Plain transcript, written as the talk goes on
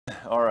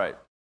All right.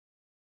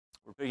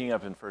 We're picking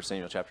up in 1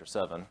 Samuel chapter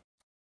 7.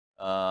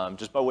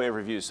 Just by way of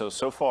review,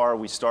 so far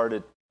we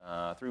started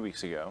 3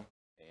 weeks ago,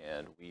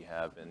 and we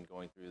have been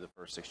going through the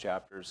first 6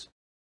 chapters.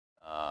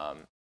 How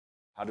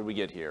did we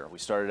get here? We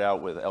started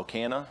out with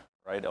Elkanah,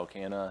 right?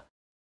 Elkanah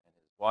and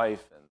his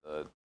wife, and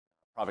the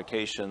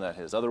provocation that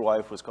his other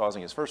wife was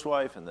causing his first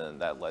wife, and then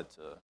that led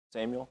to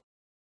Samuel.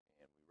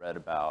 And we read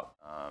about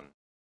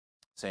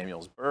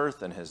Samuel's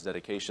birth and his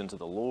dedication to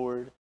the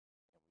Lord.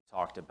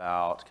 Talked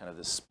about kind of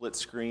this split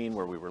screen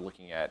where we were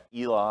looking at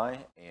Eli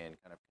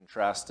and kind of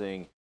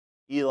contrasting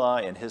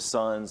Eli and his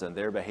sons and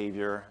their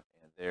behavior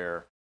and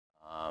their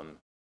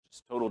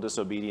just total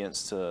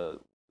disobedience to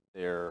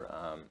their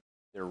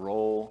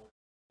role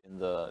in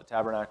the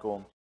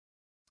tabernacle.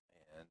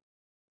 And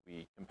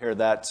we compared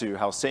that to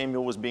how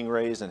Samuel was being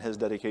raised and his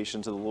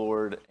dedication to the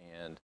Lord.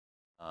 And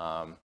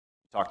we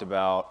talked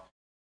about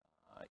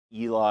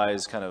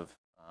Eli's kind of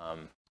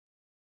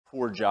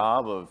poor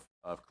job of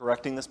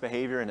correcting this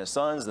behavior in his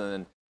sons, and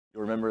then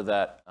you'll remember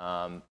that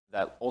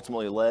that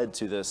ultimately led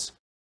to this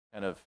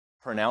kind of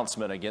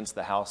pronouncement against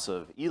the house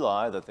of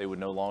Eli that they would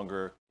no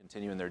longer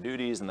continue in their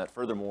duties, and that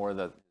furthermore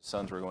that his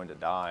sons were going to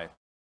die.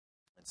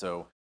 And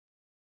so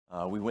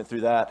we went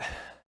through that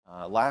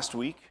last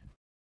week,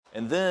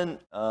 and then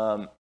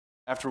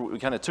after we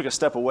kind of took a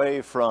step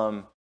away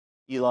from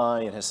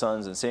Eli and his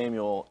sons and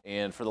Samuel,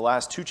 and for the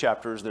last 2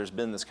 chapters there's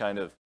been this kind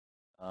of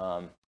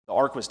the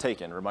ark was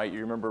taken.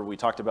 You remember we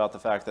talked about the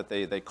fact that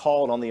they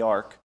called on the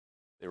ark.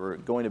 They were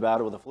going to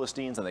battle with the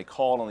Philistines, and they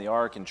called on the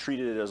ark and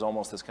treated it as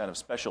almost this kind of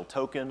special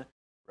token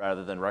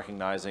rather than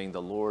recognizing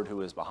the Lord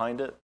who is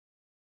behind it.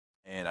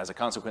 And as a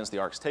consequence, the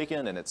ark's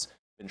taken, and it's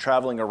been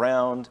traveling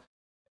around,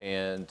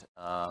 and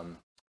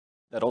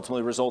that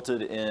ultimately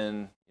resulted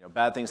in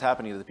bad things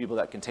happening to the people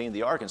that contained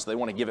the ark, and so they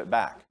want to give it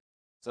back.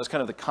 So that's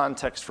kind of the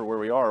context for where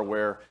we are,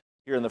 where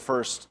here in the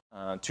first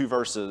 2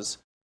 verses,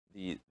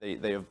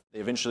 they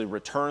eventually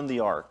returned the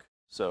ark.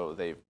 So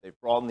they've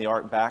brought the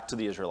ark back to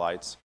the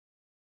Israelites.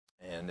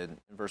 And in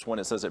verse 1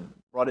 it says it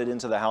brought it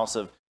into the house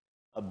of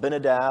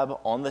Abinadab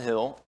on the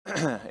hill.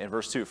 In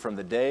verse 2, from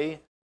the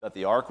day that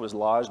the ark was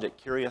lodged at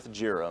Kiriath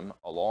Jearim,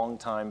 a long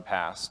time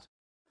past,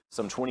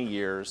 some 20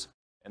 years,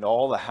 and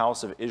all the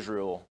house of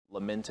Israel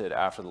lamented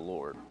after the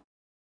Lord.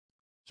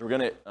 So we're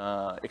going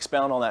to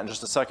expound on that in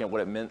just a second,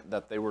 what it meant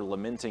that they were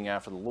lamenting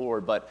after the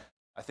Lord. But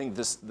I think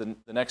the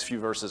next few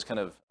verses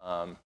kind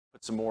of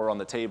put some more on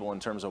the table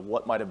in terms of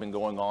what might have been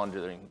going on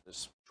during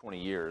this 20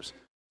 years.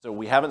 So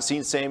we haven't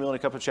seen Samuel in a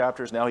couple of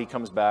chapters. Now he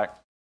comes back.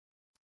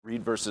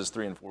 Read verses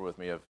 3 and 4 with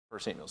me of 1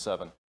 Samuel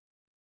 7.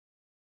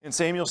 And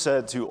Samuel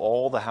said to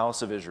all the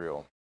house of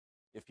Israel,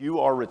 if you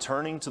are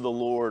returning to the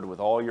Lord with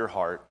all your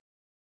heart,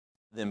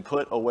 then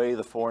put away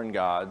the foreign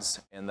gods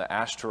and the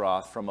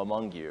Ashtaroth from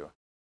among you,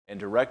 and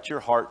direct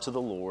your heart to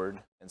the Lord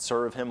and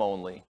serve him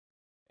only,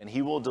 and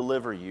he will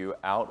deliver you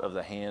out of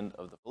the hand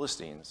of the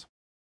Philistines.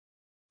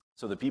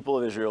 So the people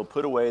of Israel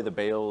put away the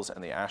Baals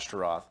and the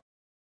Ashtaroth,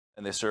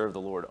 and they served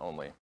the Lord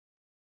only.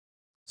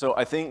 So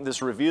I think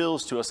this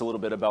reveals to us a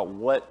little bit about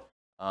what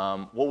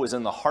was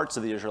in the hearts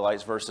of the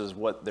Israelites versus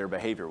what their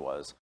behavior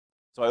was.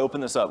 So I open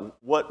this up.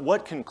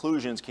 What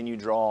conclusions can you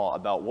draw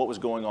about what was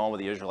going on with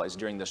the Israelites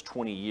during this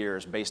 20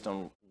 years based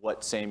on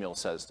what Samuel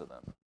says to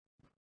them?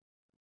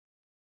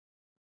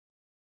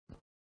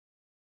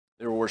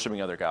 They were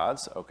worshiping other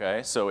gods,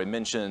 okay? So it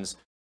mentions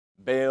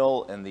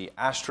Baal and the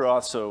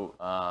Ashtaroth. So,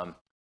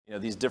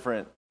 these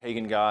different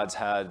pagan gods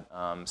had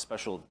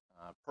special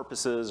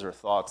purposes or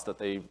thoughts that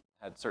they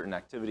had certain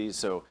activities.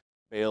 So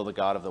Baal, the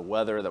god of the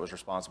weather that was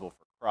responsible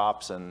for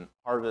crops and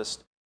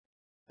harvest.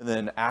 And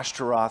then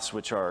Ashtaroths,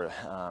 which are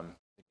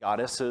the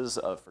goddesses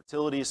of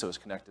fertility, so it's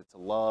connected to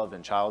love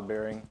and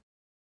childbearing.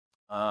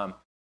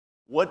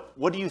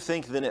 What do you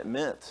think then it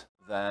meant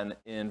then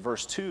in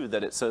verse 2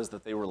 that it says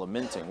that they were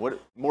lamenting?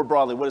 More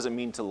broadly, what does it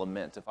mean to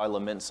lament? If I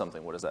lament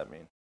something, what does that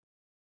mean?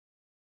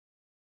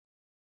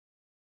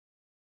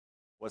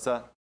 What's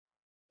that?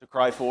 To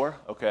cry for?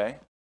 Okay.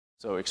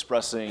 So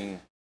expressing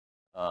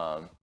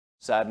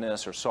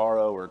sadness or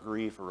sorrow or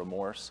grief or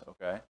remorse.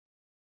 Okay.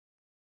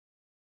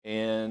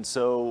 And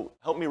so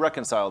help me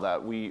reconcile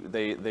that.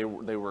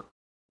 They were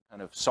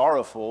kind of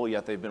sorrowful,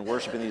 yet they've been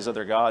worshiping these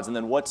other gods. And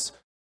then what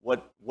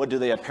do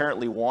they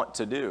apparently want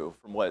to do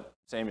from what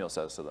Samuel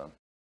says to them?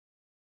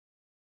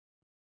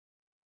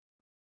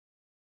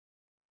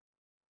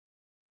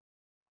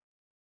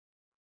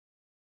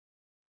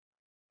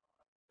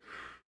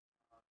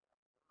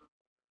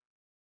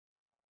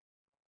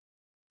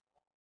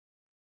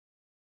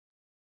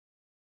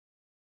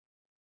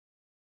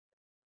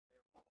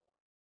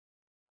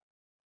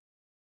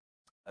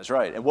 That's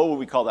right. And what would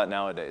we call that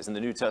nowadays? In the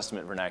New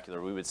Testament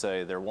vernacular, we would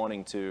say they're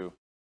wanting to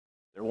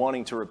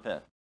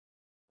repent,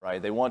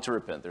 right? They want to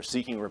repent. They're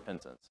seeking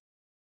repentance.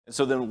 And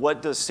so then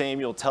what does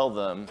Samuel tell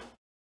them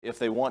if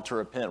they want to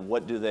repent?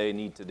 What do they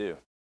need to do?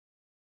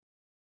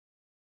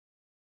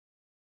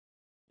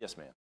 Yes,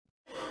 ma'am.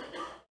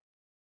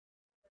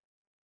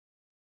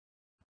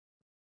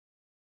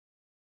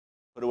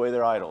 Put away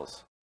their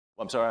idols.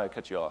 Well, I'm sorry, I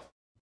cut you off.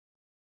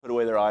 put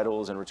away their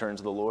idols and return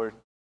to the Lord?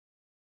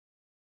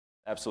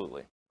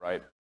 Absolutely,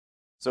 right?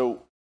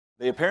 So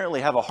they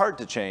apparently have a heart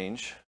to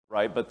change,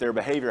 right? But their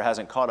behavior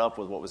hasn't caught up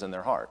with what was in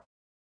their heart.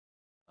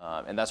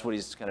 And that's what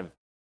he's kind of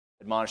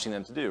admonishing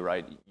them to do,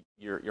 right?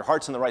 Your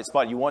heart's in the right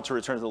spot. You want to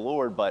return to the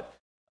Lord, but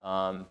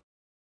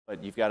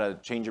you've got to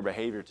change your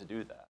behavior to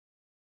do that.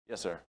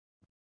 Yes, sir.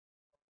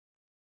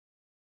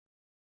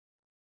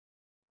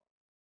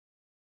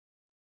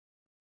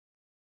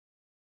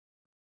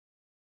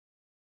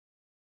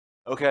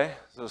 Okay,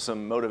 so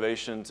some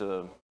motivation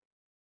to,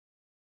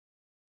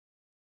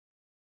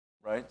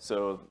 right?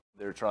 So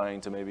they're trying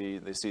to, maybe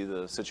they see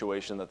the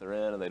situation that they're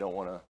in and they don't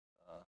want to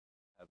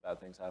have bad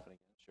things happen again.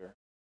 Sure.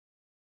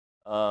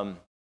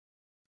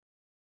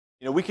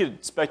 We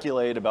could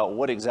speculate about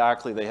what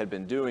exactly they had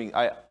been doing.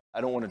 I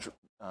don't want to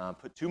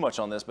put too much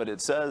on this, but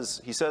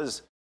he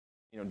says,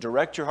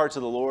 direct your heart to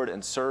the Lord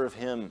and serve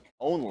him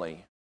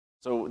only.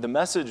 So the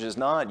message is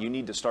not you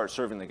need to start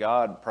serving the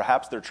God.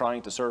 Perhaps they're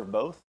trying to serve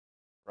both,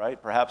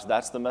 right? Perhaps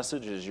that's the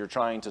message, is you're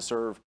trying to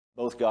serve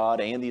both God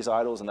and these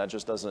idols, and that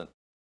just doesn't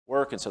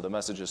work, and so the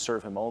message is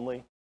serve him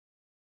only.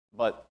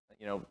 But,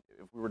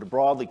 if we were to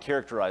broadly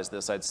characterize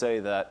this, I'd say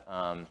that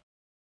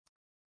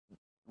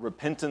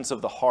repentance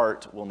of the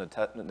heart will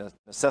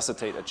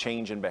necessitate a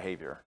change in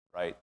behavior,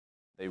 right?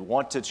 They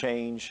want to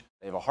change,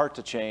 they have a heart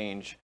to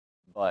change,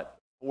 but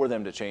for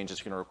them to change,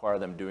 it's going to require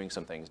them doing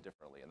some things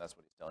differently, and that's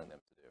what he's telling them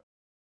to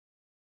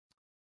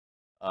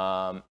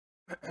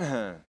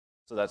do.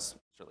 So that's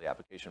certainly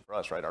application for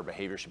us, right? Our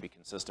behavior should be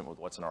consistent with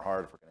what's in our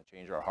heart. If we're going to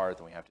change our heart,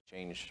 then we have to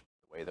change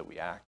the way that we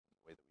act,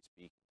 the way that we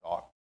speak and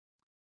talk.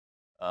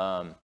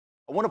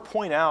 I want to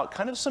point out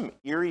kind of some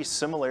eerie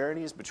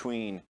similarities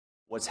between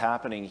what's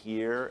happening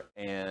here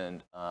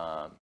and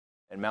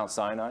Mount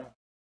Sinai.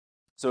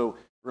 So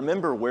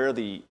remember where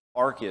the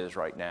ark is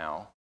right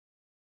now.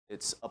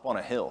 It's up on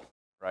a hill,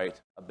 right?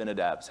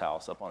 Abinadab's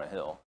house up on a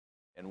hill.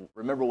 And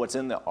remember what's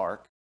in the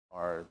ark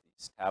are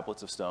these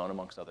tablets of stone,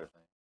 amongst other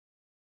things.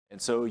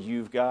 And so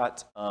you've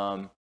got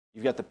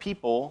the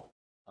people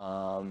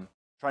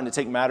trying to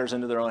take matters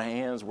into their own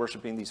hands,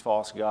 worshiping these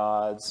false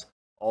gods,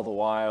 all the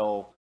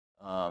while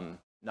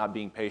not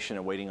being patient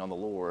and waiting on the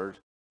Lord,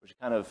 which is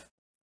kind of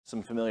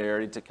some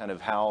familiarity to kind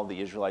of how the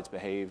Israelites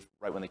behaved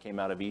right when they came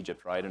out of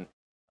Egypt, right? And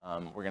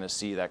we're going to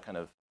see that kind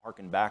of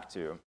harken back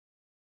to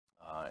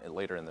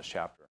later in this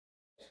chapter.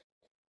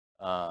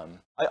 I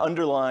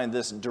underline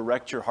this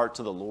direct your heart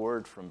to the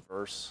Lord from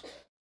verse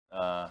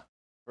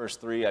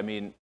 3. I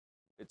mean,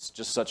 it's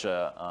just such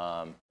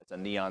it's a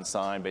neon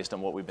sign based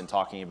on what we've been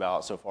talking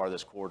about so far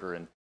this quarter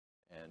and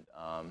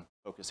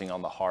focusing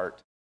on the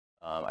heart.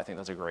 I think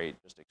that's a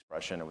great just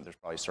expression, and there's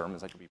probably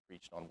sermons that could be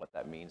preached on what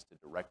that means to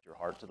direct your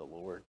heart to the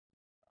Lord.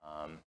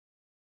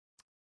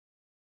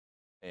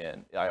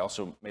 And I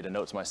also made a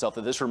note to myself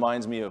that this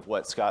reminds me of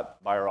what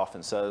Scott Beyer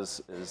often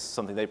says is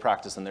something they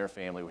practice in their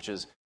family, which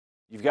is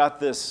you've got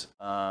this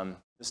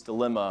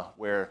dilemma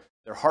where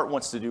their heart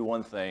wants to do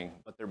one thing,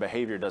 but their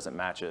behavior doesn't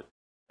match it.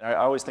 And I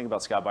always think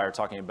about Scott Beyer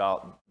talking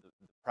about the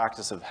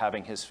practice of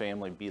having his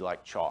family be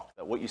like chalk,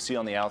 that what you see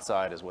on the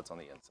outside is what's on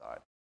the inside,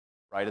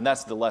 right? And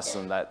that's the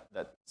lesson that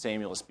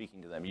Samuel is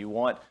speaking to them. You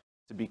want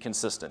to be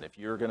consistent. If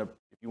you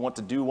want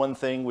to do one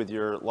thing with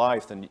your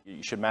life, then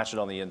you should match it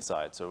on the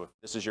inside. So if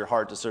this is your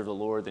heart to serve the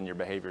Lord, then your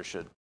behavior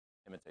should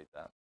imitate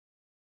that.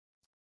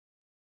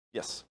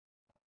 Yes?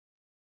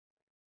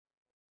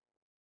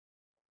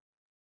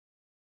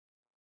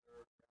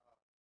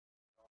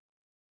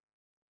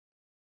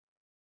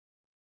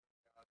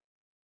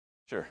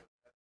 Sure.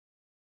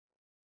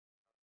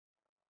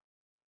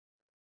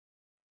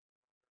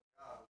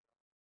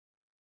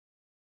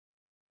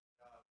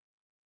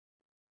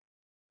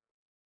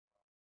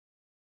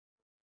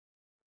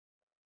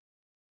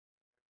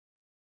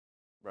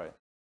 Right.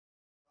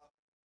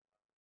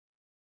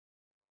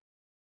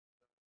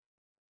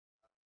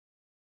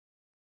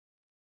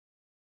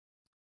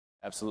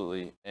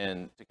 Absolutely.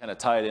 And to kind of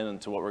tie it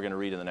into what we're going to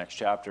read in the next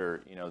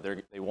chapter,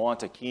 they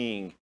want a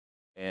king,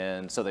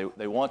 and so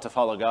they want to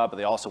follow God, but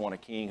they also want a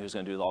king who's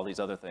going to do all these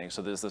other things.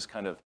 So there's this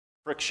kind of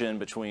friction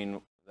between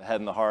the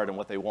head and the heart and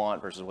what they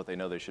want versus what they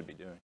know they should be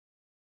doing.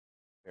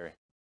 Barry.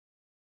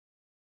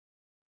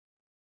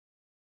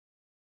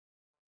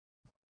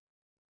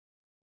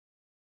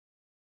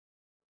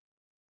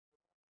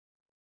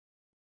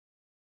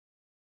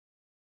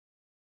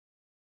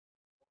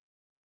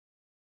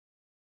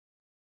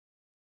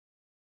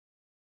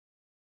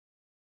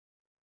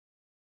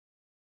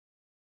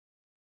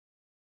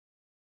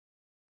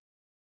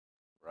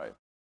 Right.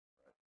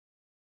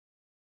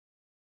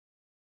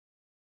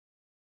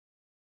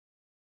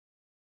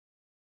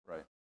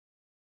 Right.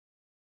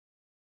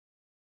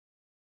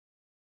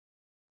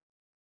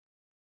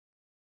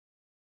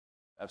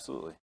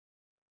 Absolutely.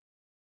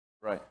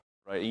 Right.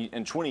 Right.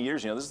 In 20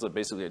 years, this is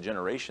basically a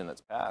generation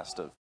that's passed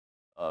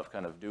of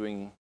kind of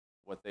doing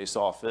what they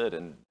saw fit,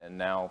 and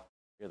now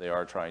here they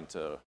are trying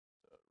to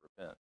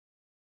repent.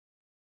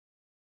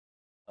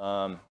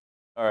 All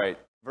right.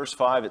 Verse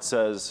 5, it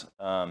says,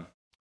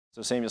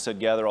 so Samuel said,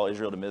 gather all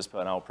Israel to Mizpah,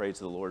 and I will pray to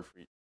the Lord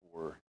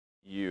for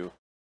you.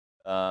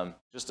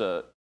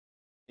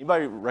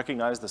 Anybody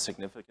recognize the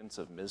significance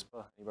of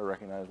Mizpah? Anybody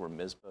recognize where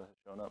Mizpah has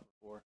shown up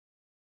before?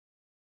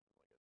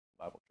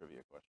 Bible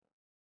trivia question.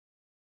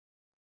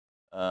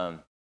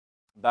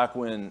 Back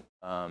when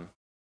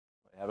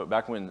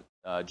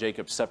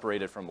Jacob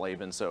separated from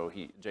Laban, so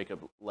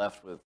Jacob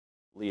left with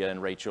Leah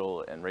and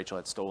Rachel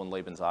had stolen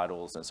Laban's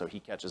idols, and so he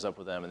catches up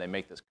with them, and they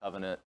make this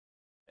covenant,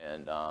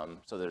 and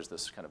so there's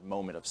this kind of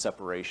moment of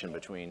separation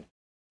between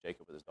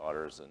Jacob with his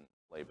daughters and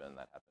Laban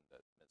that happened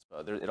at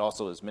Mizpah. It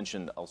also is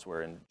mentioned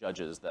elsewhere in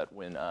Judges that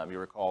when you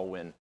recall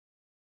when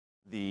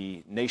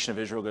the nation of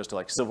Israel goes to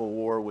like civil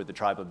war with the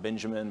tribe of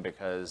Benjamin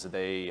because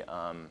they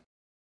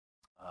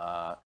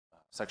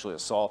sexually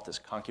assault this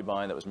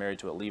concubine that was married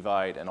to a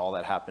Levite, and all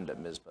that happened at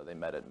Mizpah. They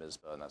met at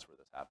Mizpah, and that's where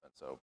this happened.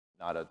 So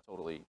not a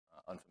totally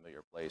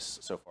unfamiliar place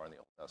so far in the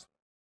Old Testament.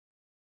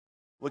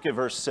 Look at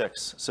verse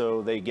 6.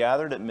 So they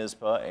gathered at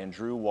Mizpah and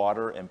drew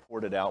water and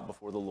poured it out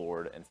before the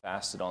Lord and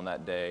fasted on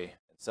that day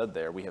and said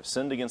there, "We have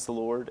sinned against the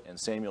Lord," and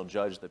Samuel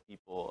judged the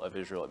people of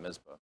Israel at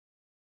Mizpah.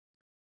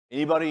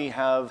 Anybody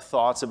have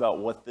thoughts about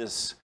what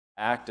this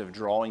act of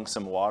drawing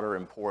some water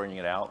and pouring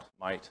it out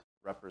might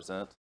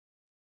represent?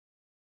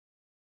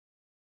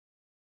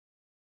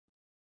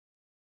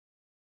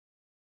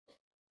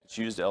 It's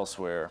used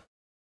elsewhere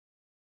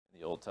in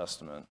the Old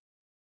Testament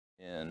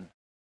in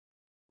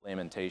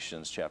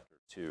Lamentations chapter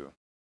 2.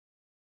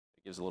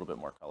 It gives a little bit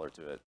more color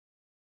to it.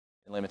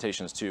 In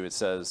Lamentations 2, it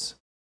says,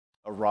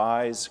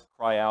 "Arise,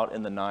 cry out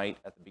in the night,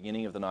 at the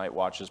beginning of the night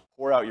watches,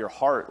 pour out your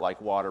heart like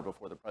water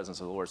before the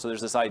presence of the Lord." So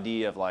there's this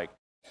idea of like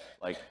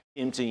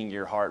emptying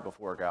your heart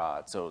before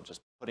God. So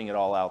just putting it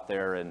all out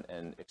there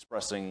and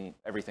expressing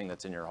everything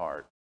that's in your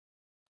heart.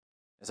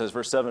 It says,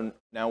 verse 7,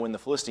 "Now when the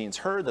Philistines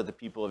heard that the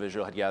people of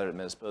Israel had gathered at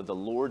Mizpah, the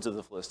lords of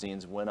the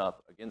Philistines went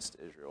up against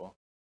Israel.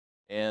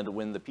 And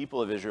when the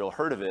people of Israel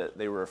heard of it,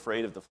 they were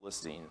afraid of the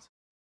Philistines.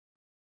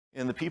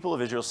 And the people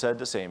of Israel said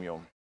to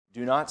Samuel,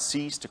 'Do not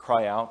cease to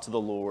cry out to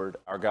the Lord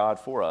our God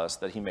for us,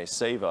 that he may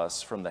save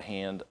us from the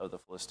hand of the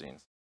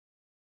Philistines.'"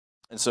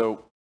 And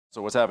so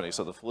what's happening?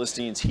 So the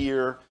Philistines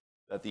hear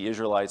that the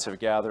Israelites have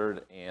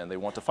gathered, and they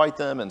want to fight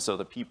them, and so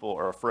the people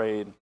are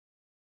afraid.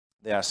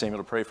 They ask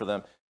Samuel to pray for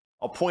them.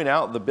 I'll point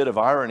out the bit of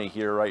irony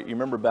here, right? You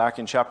remember back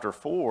in chapter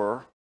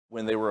 4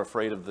 when they were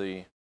afraid of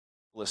the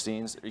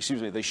Philistines.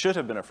 Excuse me, they should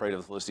have been afraid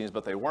of the Philistines,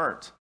 but they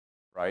weren't,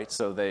 right?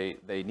 So they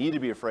need to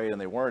be afraid, and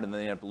they weren't, and they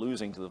ended up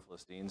losing to the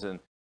Philistines, and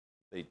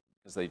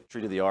because they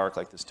treated the ark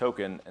like this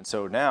token. And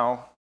so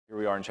now, here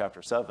we are in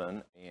chapter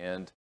 7,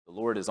 and the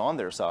Lord is on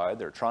their side.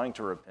 They're trying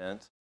to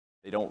repent.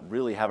 They don't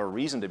really have a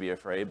reason to be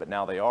afraid, but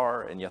now they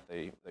are, and yet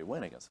they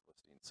win against the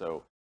Philistines.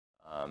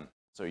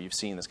 So you've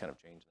seen this kind of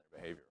change in their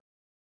behavior.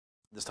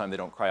 This time they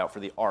don't cry out for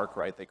the ark,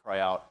 right? They cry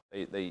out,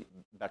 they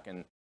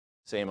beckon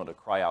Samuel to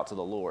cry out to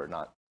the Lord,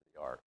 not to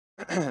the ark.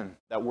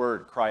 That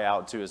word cry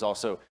out to is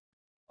also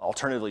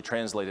alternatively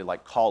translated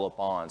like call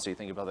upon. So you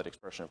think about that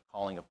expression of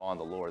calling upon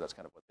the Lord. That's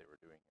kind of what they were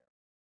doing here.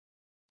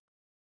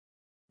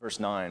 Verse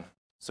 9,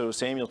 "So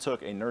Samuel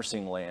took a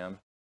nursing lamb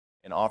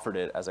and offered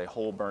it as a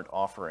whole burnt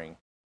offering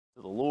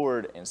to the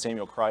Lord, and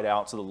Samuel cried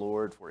out to the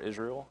Lord for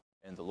Israel,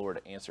 and the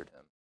Lord answered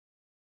him.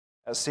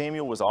 As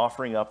Samuel was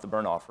offering up the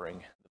burnt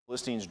offering, the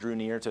Philistines drew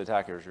near to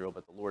attack Israel,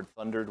 but the Lord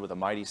thundered with a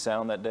mighty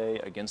sound that day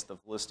against the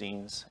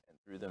Philistines and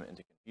threw them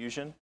into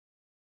confusion,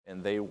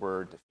 and they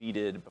were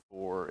defeated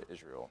before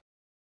Israel.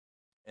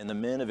 And the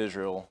men of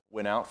Israel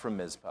went out from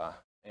Mizpah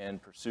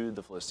and pursued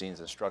the Philistines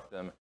and struck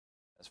them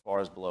as far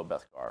as below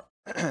Bethkar."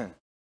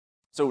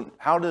 So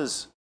how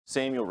does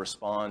Samuel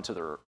respond to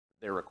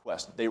their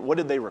request? What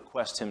did they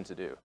request him to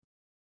do?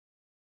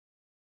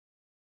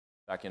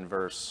 Back in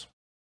verse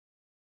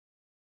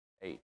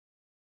 8.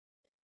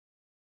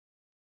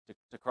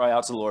 To cry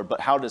out to the Lord.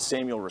 But how does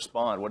Samuel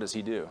respond? What does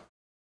he do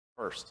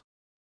first?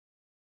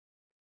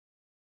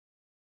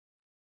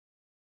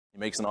 He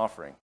makes an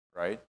offering,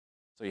 right?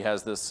 So he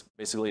has this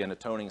basically an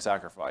atoning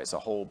sacrifice, a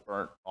whole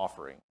burnt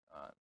offering.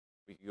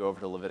 We could go over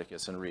to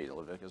Leviticus and read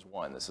Leviticus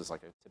 1. This is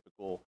like a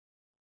typical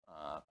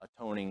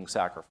atoning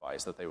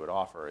sacrifice that they would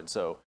offer. And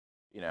so,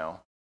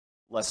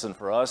 lesson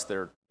for us,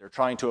 they're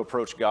trying to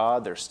approach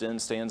God. Their sin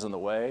stands in the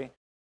way.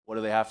 What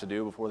do they have to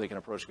do before they can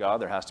approach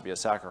God? There has to be a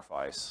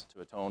sacrifice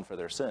to atone for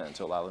their sin,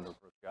 to allow them to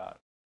approach God.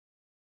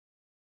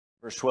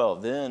 Verse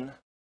 12, "Then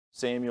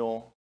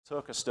Samuel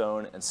took a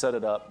stone and set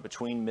it up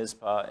between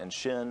Mizpah and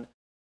Shin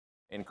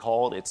and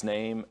called its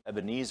name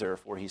Ebenezer,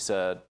 for he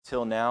said,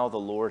 'Till now the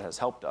Lord has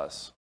helped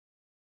us.'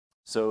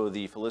 So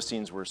the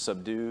Philistines were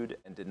subdued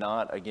and did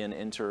not again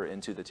enter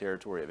into the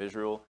territory of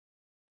Israel,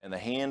 and the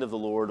hand of the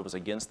Lord was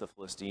against the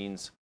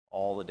Philistines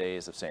all the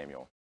days of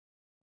Samuel."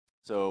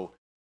 So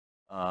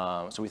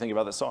we think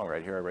about this song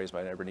right here, "I raised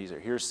my Ebenezer."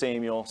 Here's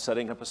Samuel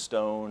setting up a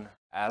stone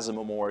as a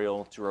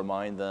memorial to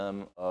remind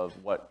them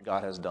of what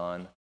God has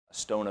done, a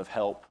stone of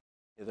help.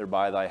 "Hither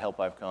by thy help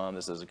I've come."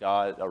 This is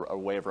God, a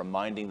way of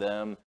reminding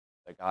them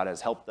that God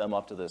has helped them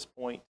up to this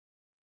point.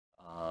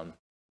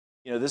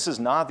 This is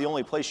not the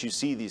only place you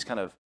see these kind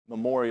of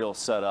memorials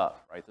set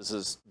up, right? This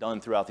is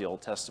done throughout the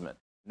Old Testament.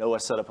 Noah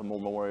set up a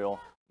memorial.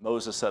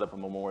 Moses set up a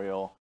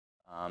memorial.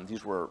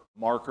 These were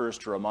markers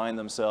to remind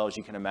themselves.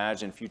 You can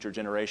imagine future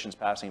generations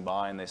passing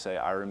by and they say,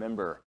 I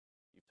remember,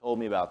 you told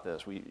me about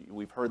this.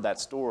 We've heard that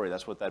story.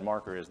 That's what that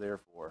marker is there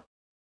for.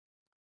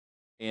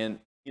 And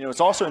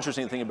it's also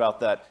interesting to think about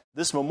that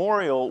this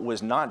memorial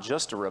was not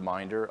just a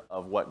reminder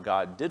of what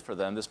God did for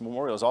them. This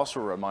memorial is also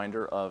a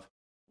reminder of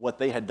what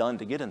they had done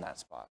to get in that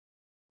spot,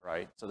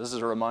 right? So this is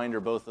a reminder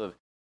both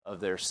of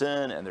their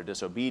sin and their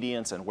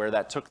disobedience and where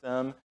that took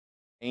them,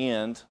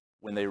 and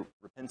when they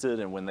repented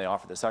and when they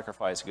offered the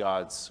sacrifice,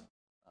 God's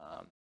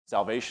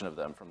salvation of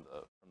them from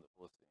the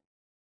Philistines.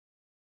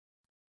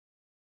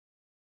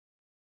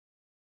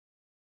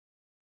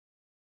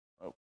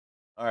 Oh,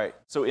 all right.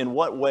 So in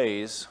what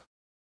ways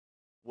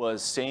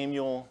was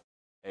Samuel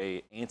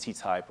a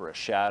antitype or a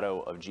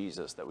shadow of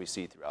Jesus that we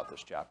see throughout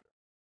this chapter?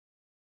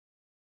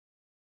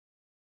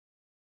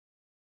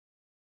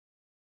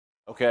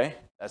 Okay,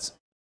 that's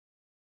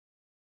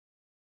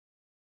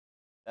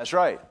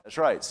right. That's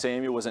right.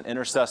 Samuel was an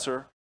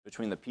intercessor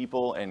between the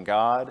people and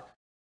God.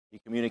 He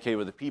communicated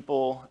with the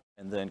people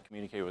and then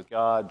communicated with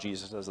God.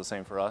 Jesus does the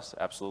same for us,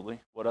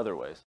 absolutely. What other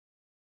ways?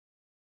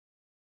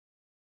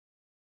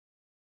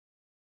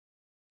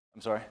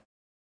 I'm sorry?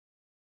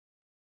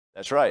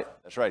 That's right.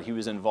 That's right. He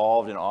was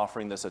involved in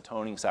offering this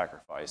atoning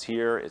sacrifice.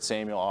 Here, it's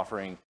Samuel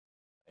offering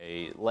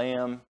a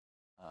lamb.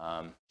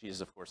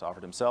 Jesus, of course,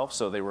 offered himself.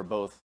 So they were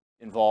both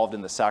involved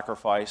in the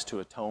sacrifice to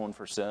atone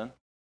for sin.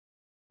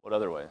 What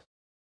other ways?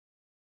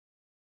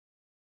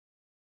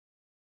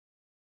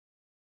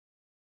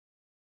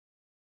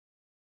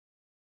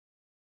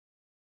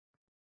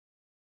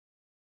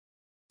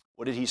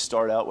 What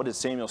did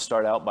Samuel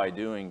start out by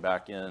doing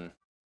back in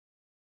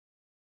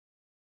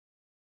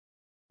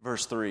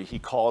verse 3? He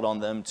called on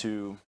them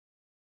to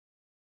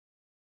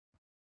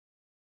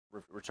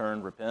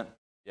return, repent.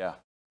 Yeah,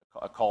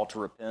 a call to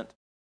repent.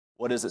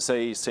 What does it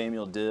say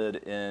Samuel did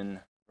in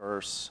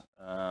verse?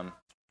 I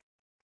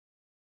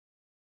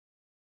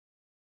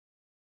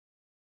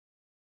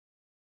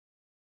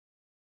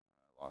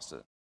lost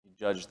it. He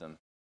judged them.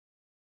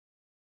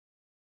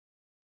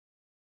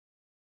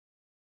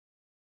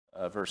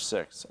 Verse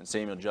 6, and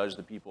Samuel judged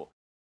the people.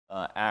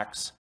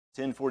 Acts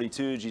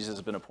 10:42, Jesus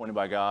has been appointed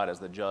by God as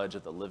the judge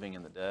of the living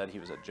and the dead. He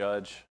was a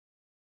judge.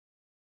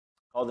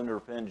 Called them to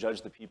repent,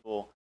 judge the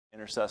people,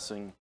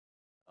 intercessing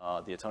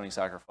the atoning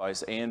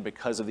sacrifice, and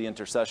because of the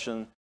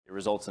intercession, it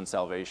results in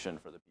salvation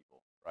for the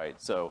people,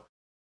 right? So,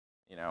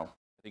 I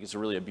think it's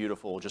really a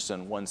beautiful, just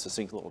in one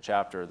succinct little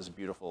chapter, this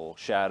beautiful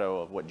shadow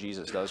of what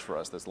Jesus does for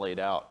us that's laid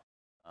out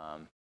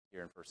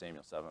here in 1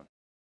 Samuel 7.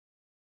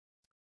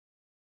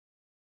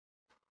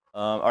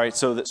 All right,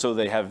 so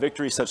they have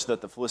victory such that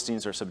the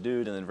Philistines are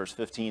subdued. And then verse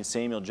 15,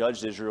 Samuel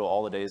judged Israel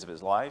all the days of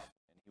his life.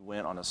 And he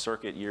went on a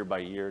circuit year by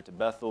year to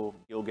Bethel,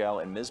 Gilgal,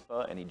 and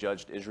Mizpah, and he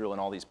judged Israel in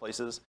all these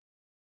places.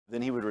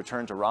 Then he would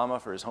return to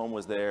Ramah, for his home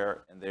was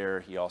there, and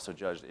there he also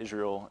judged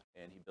Israel,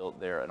 and he built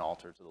there an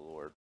altar to the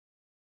Lord.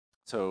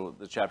 So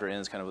the chapter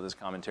ends kind of with this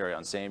commentary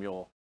on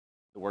Samuel,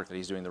 the work that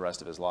he's doing the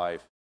rest of his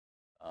life.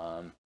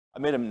 I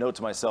made a note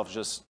to myself,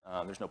 just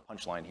there's no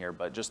punchline here,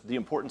 but just the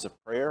importance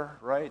of prayer,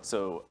 right?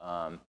 So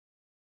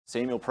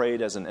Samuel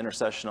prayed as an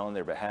intercession on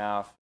their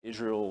behalf.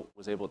 Israel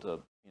was able to,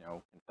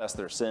 confess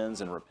their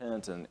sins and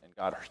repent, and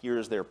God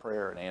hears their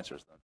prayer and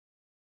answers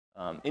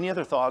them. Any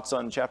other thoughts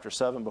on chapter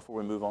 7 before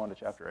we move on to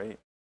chapter 8?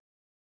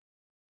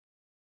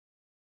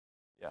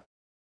 Yeah.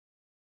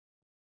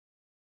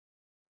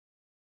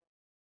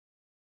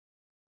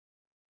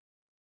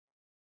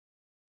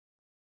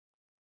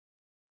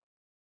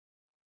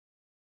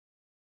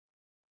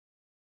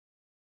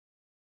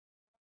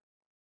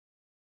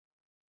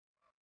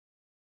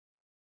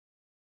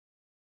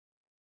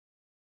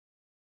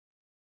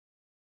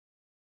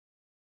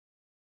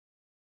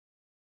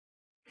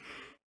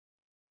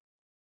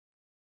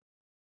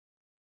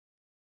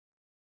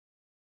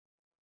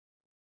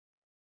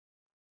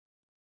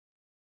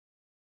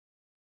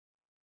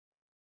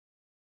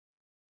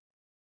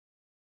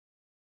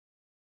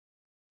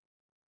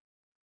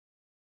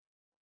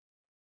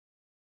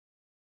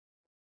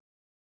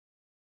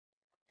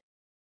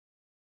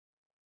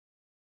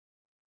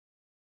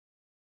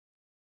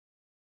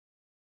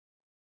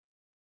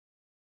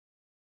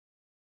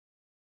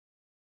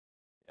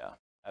 Yeah,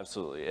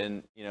 absolutely.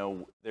 And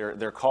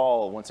their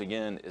call once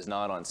again is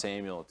not on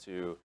Samuel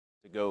to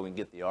go and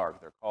get the ark.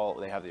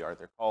 They have the ark.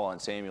 Their call on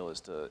Samuel is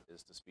to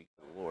speak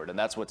to the Lord, and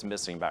that's what's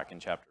missing back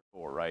in chapter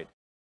 4, right?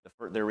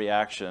 Their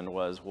reaction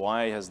was,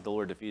 "Why has the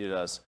Lord defeated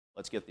us?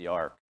 Let's get the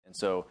ark." And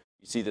so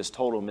you see this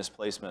total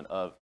misplacement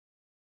of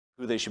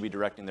who they should be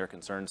directing their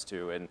concerns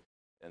to, and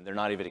they're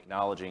not even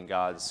acknowledging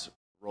God's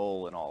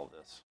role in all of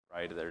this,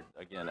 right? They're,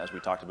 again, as we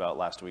talked about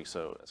last week,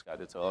 so as Scott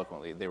did so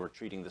eloquently, they were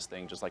treating this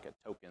thing just like a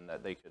token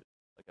that they could,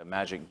 like a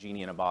magic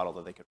genie in a bottle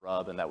that they could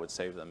rub and that would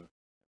save them.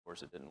 Of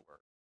course, it didn't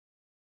work.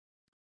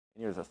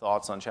 Any other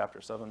thoughts on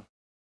chapter 7?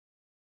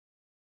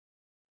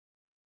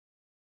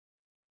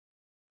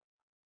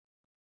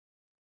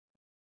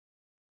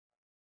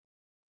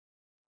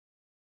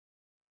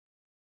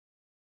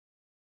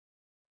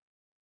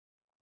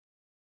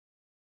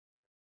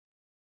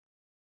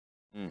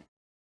 Mm.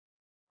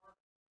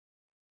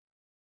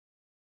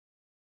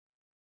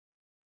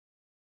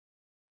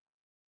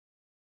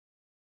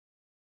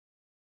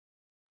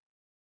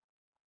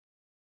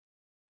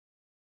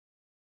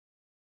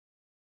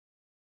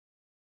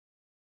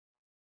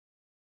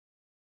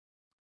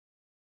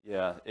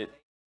 Yeah,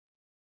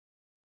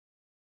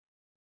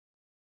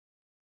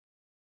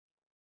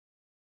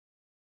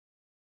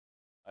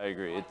 I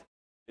agree.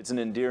 It's an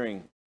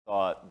endearing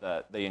thought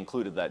that they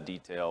included that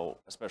detail,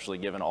 especially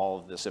given all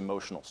of this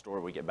emotional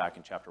story we get back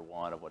in chapter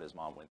 1 of what his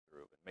mom went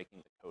through and making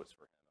the coats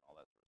for him and all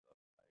that sort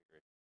of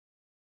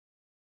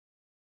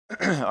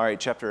stuff. I agree. All right,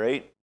 chapter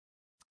 8.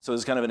 So this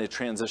is kind of in a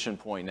transition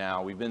point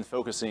now. We've been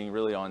focusing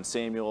really on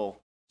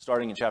Samuel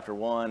starting in chapter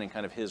 1 and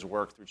kind of his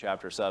work through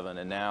chapter 7.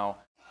 And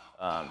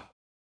um,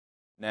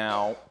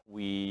 now for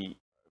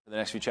the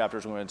next few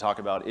chapters, we're going to talk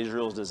about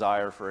Israel's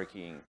desire for a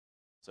king.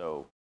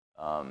 So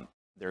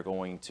they're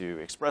going to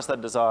express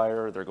that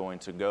desire. They're going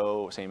to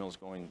go. They're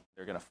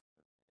going to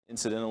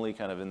incidentally,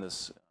 kind of in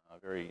this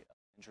very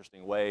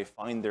interesting way,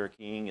 find their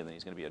king, and then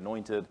he's going to be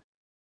anointed,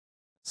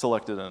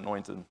 selected and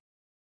anointed.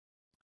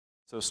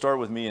 So start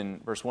with me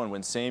in verse 1.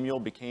 When Samuel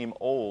became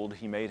old,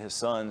 he made his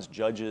sons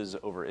judges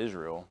over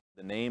Israel.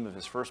 The name of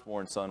his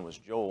firstborn son was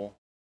Joel,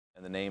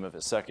 and the name of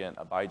his second,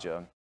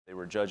 Abijah. They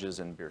were judges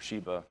in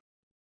Beersheba.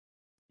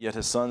 Yet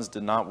his sons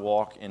did not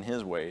walk in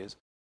his ways,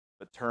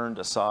 but turned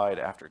aside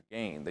after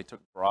gain. They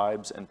took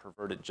bribes and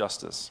perverted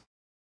justice.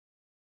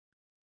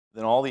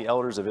 Then all the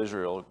elders of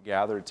Israel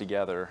gathered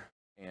together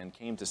and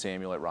came to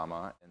Samuel at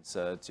Ramah and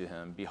said to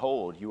him,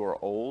 Behold, you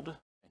are old,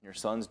 and your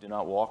sons do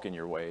not walk in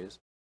your ways.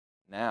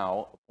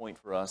 Now appoint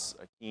for us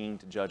a king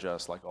to judge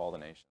us like all the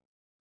nations.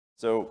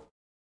 So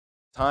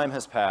time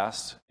has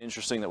passed.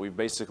 Interesting that we've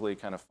basically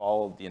kind of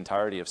followed the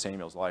entirety of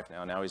Samuel's life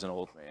now. Now he's an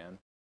old man.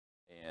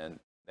 And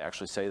they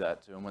actually say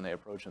that to him when they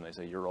approach him. They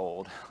say, you're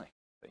old. Like,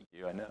 thank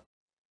you, I know.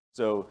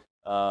 So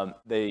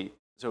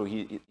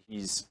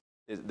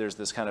there's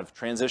this kind of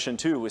transition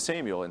too with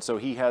Samuel. And so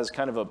he has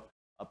kind of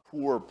a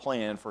poor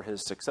plan for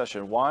his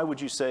succession. Why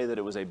would you say that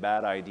it was a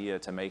bad idea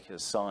to make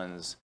his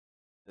sons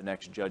the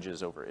next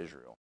judges over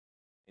Israel?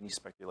 Any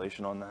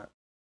speculation on that?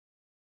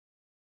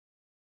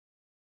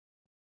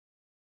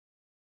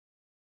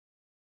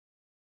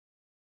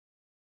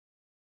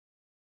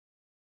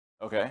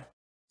 Okay.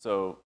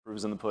 So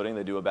proof's in the pudding.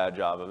 They do a bad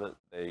job of it.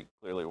 They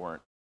clearly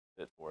weren't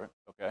fit for it.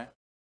 Okay.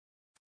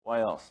 Why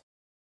else?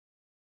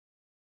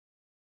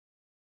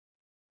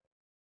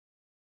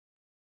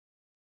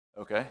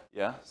 Okay.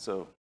 Yeah.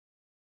 So,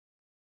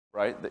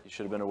 right, that you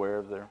should have been aware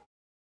of their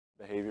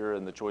behavior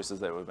and the choices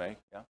they would make.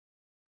 Yeah.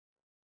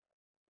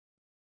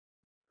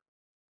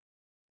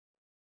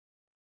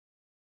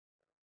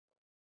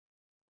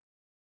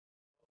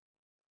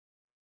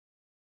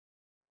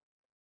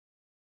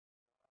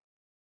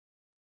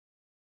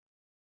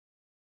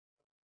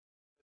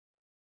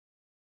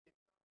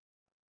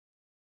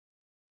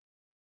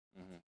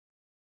 Hmm.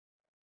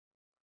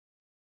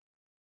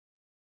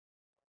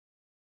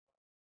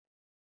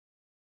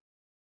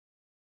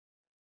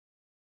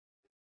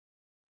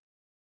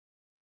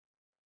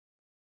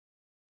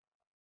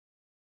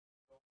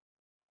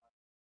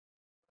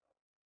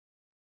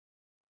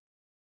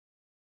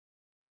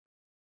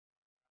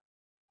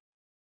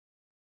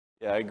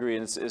 Yeah, I agree.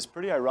 And it's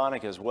pretty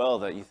ironic as well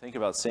that you think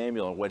about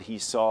Samuel and what he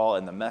saw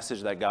and the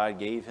message that God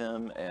gave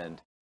him.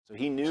 And so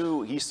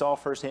he saw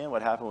firsthand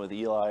what happened with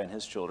Eli and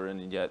his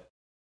children, and yet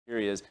here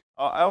he is.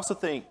 I also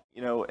think,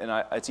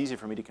 and it's easy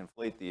for me to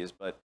conflate these,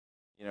 but,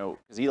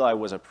 because Eli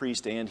was a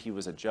priest and he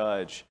was a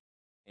judge,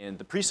 and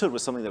the priesthood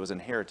was something that was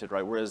inherited,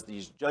 right? Whereas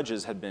these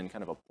judges had been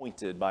kind of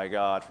appointed by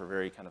God for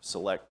very kind of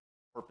select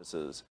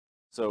purposes.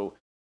 So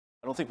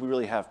I don't think we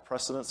really have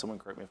precedent, someone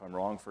correct me if I'm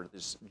wrong, for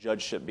this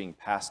judgeship being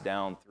passed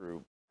down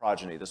through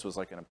progeny. This was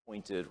like an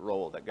appointed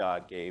role that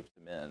God gave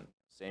to men.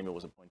 Samuel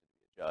was appointed to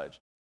be a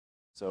judge.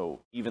 So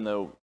even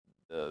though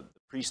the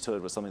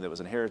priesthood was something that was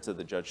inherited,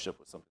 the judgeship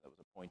was something that was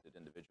appointed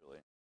individually.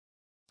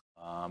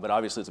 But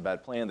obviously it's a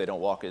bad plan. They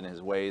don't walk in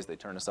his ways. They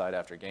turn aside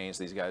after gains.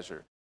 These guys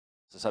are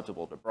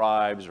susceptible to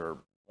bribes or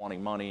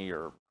wanting money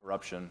or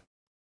corruption.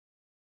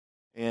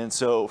 And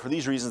so for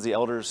these reasons, the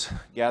elders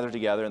gather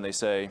together and they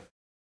say,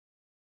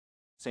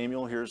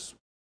 Samuel, here's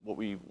what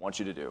we want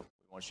you to do.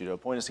 We want you to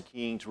appoint us a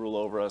king to rule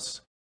over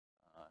us,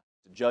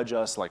 to judge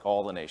us like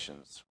all the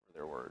nations, were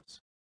their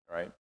words. All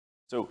right?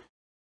 So,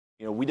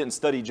 we didn't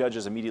study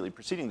Judges immediately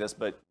preceding this,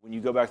 but when you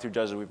go back through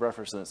Judges, we've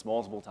referenced this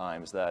multiple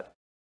times that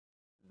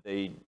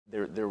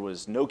there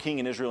was no king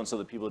in Israel, and so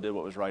the people did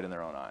what was right in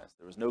their own eyes.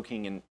 There was no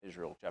king in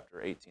Israel,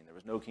 chapter 18. There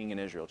was no king in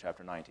Israel,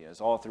 chapter 19.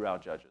 It's all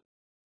throughout Judges.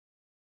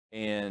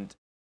 And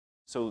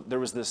so there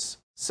was this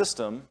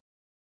system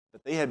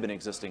that they had been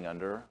existing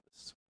under.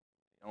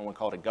 I don't want to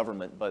call it a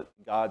government, but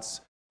God's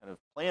kind of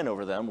plan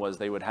over them was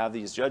they would have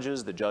these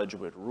judges. The judge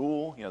would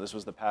rule. This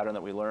was the pattern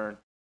that we learned.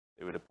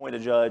 They would appoint a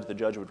judge. The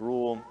judge would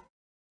rule.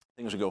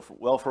 Things would go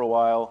well for a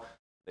while.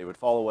 They would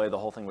fall away. The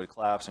whole thing would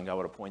collapse, and God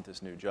would appoint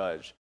this new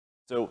judge.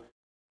 So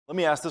let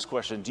me ask this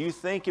question. Do you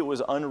think it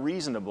was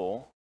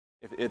unreasonable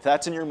If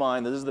that's in your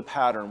mind, this is the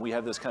pattern. We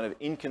have this kind of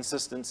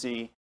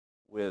inconsistency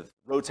with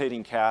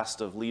rotating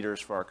cast of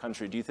leaders for our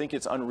country. Do you think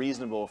it's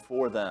unreasonable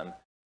for them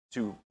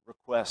to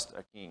request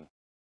a king?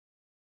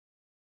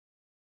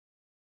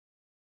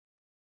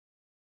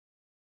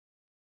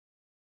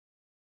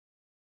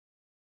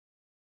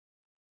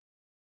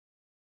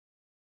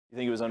 You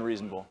think it was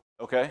unreasonable?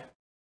 Okay.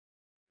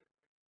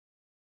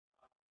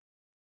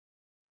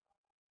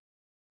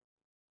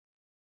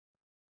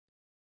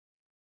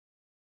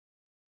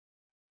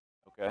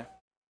 Okay.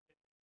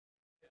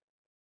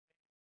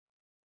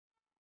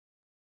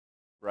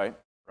 Right.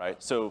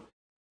 Right. So,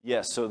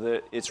 yes.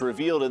 So it's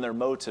revealed in their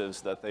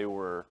motives that they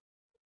were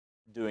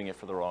doing it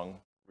for the wrong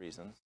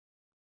reasons.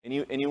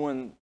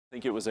 Anyone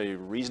think it was a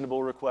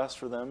reasonable request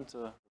for them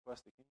to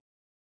request the king?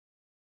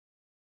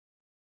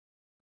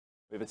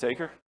 We have a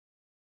taker?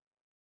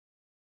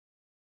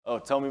 Oh,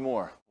 tell me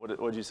more. What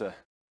did you say?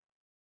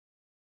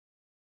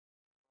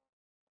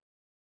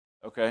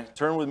 Okay.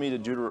 Turn with me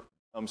to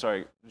I'm sorry.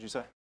 What did you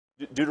say?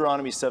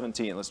 Deuteronomy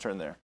 17. Let's turn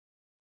there.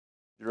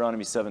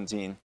 Deuteronomy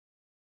 17.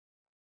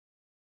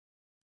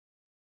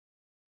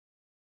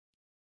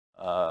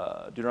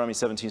 Deuteronomy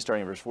 17,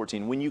 starting in verse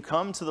 14. When you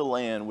come to the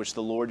land which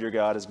the Lord your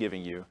God is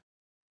giving you,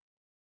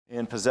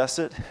 and possess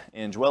it,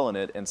 and dwell in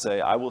it, and say,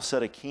 I will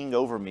set a king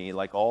over me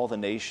like all the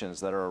nations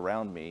that are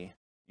around me,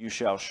 you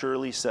shall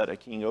surely set a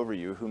king over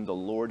you, whom the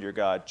Lord your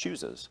God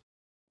chooses.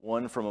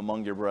 One from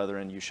among your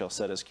brethren you shall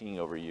set as king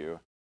over you.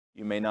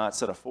 You may not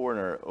set a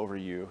foreigner over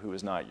you who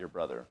is not your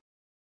brother.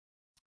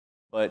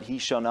 But he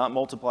shall not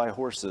multiply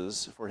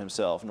horses for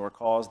himself, nor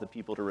cause the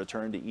people to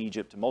return to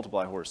Egypt to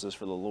multiply horses,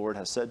 for the Lord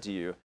has said to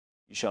you,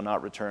 you shall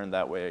not return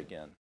that way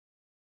again.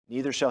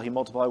 Neither shall he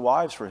multiply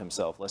wives for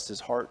himself, lest his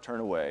heart turn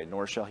away,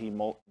 nor shall he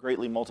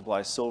greatly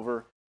multiply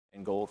silver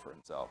and gold for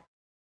himself.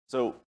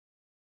 So,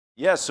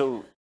 yeah,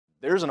 so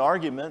there's an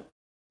argument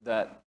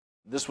that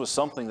this was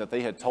something that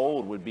they had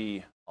told would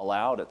be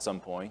allowed at some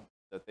point,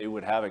 that they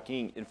would have a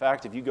king. In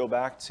fact, if you go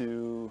back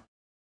to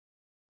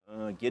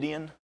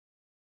Gideon,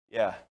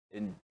 yeah,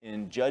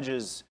 in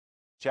Judges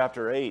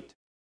chapter 8,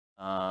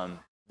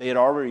 they had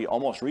already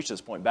almost reached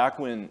this point. Back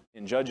when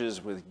in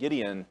Judges with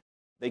Gideon,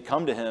 they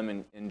come to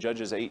him in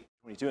Judges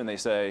 8:22 and they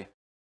say,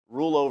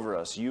 rule over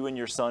us, you and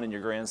your son and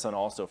your grandson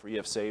also, for you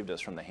have saved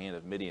us from the hand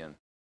of Midian.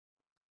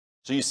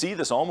 So you see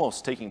this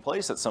almost taking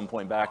place at some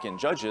point back in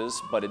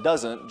Judges, but it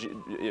doesn't.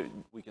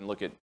 We can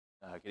look at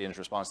Gideon's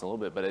response in a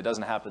little bit, but it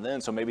doesn't happen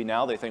then. So maybe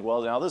now they think,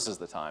 well, now this is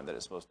the time that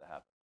it's supposed to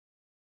happen.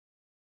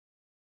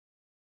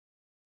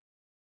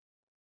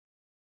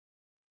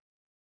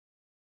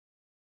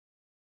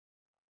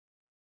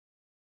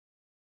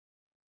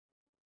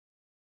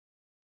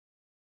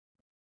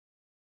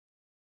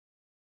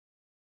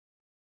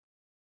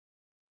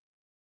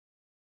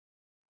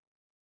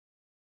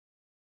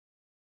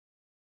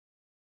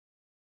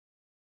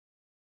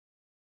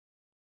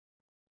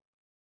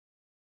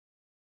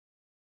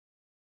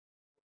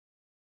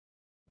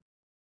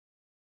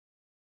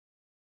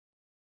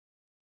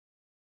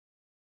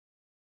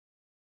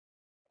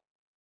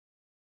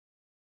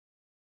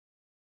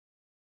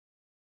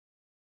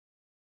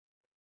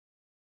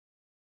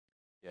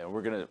 Yeah,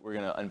 we're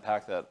gonna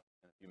unpack that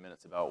in a few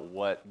minutes about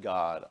what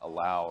God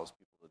allows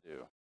people to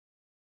do.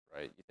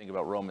 Right? You think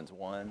about Romans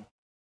 1 and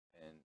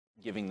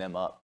giving them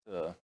up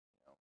to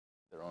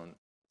their own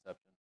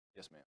deception.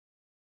 Yes, ma'am.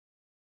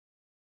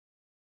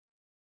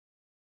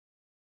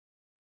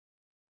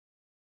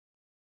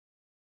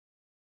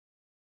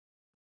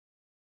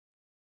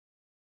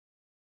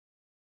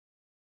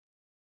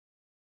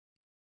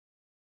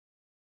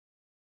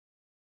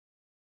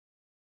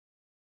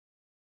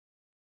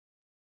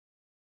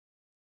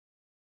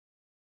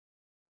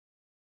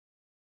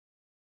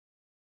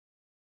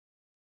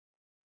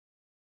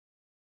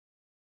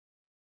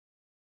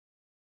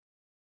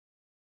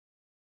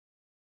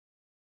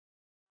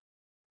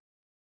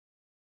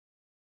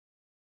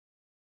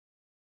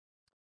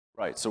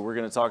 Right. So we're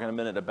going to talk in a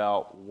minute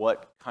about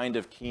what kind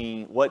of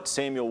king, what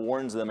Samuel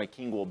warns them a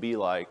king will be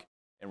like,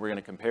 and we're going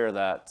to compare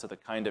that to the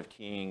kind of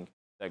king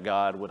that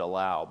God would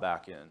allow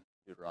back in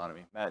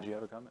Deuteronomy. Matt, do you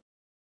have a comment?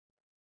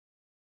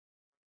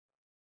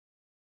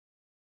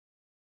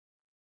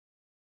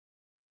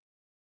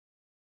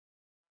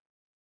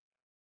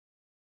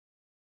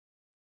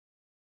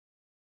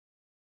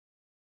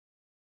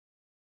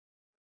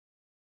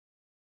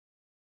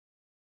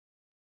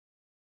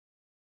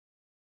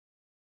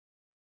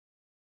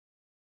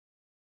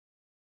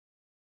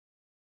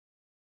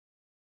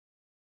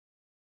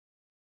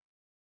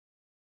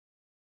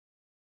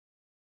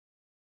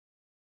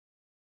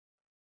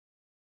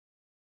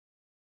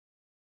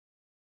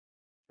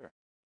 Sure.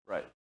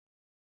 Right.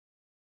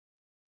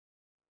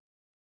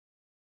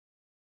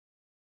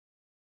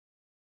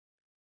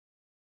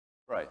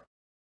 Right.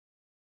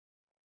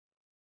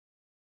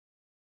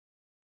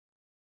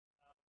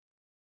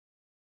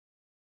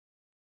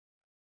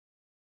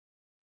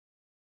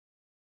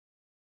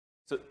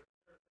 So,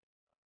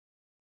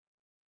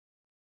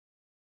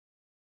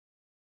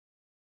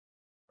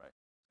 right.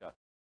 Scott.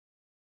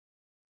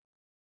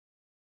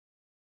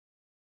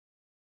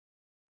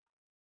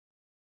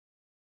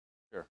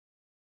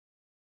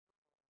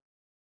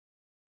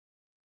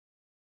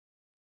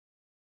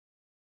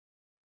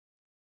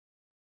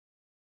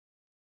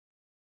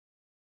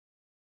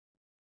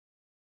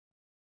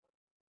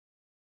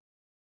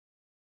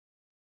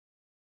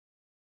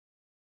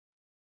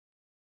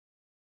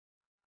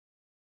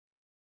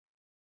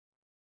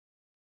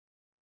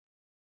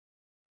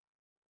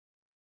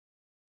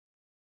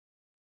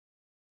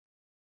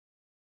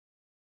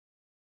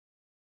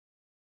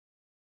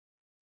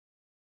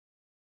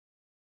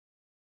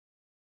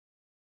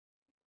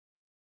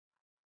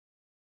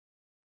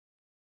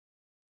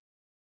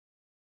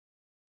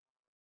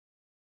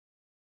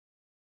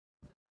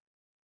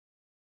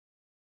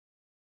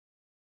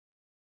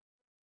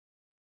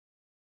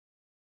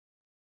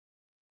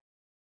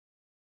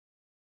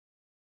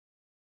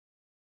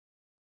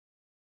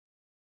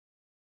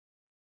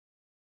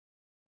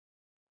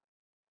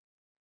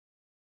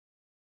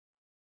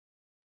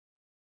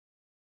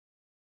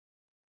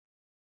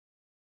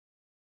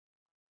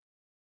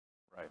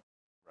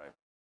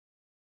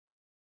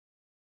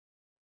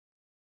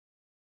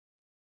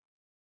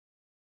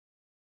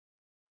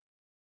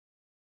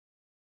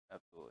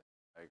 Absolutely.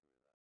 I agree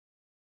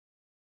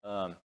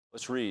with that.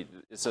 Let's read.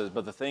 It says,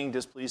 "But the thing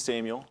displeased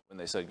Samuel when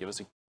they said, 'Give us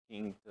a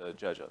king to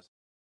judge us.'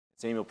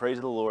 Samuel prayed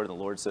to the Lord, and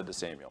the Lord said to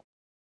Samuel,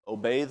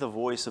 'Obey the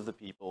voice of the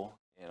people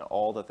in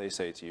all that they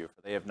say to you,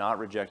 for they have not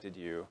rejected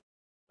you,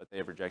 but they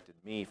have rejected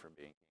me from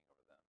being king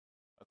over them,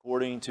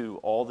 according to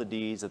all the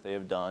deeds that they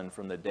have done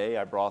from the day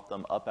I brought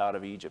them up out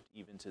of Egypt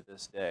even to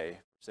this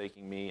day,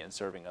 forsaking me and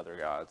serving other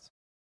gods.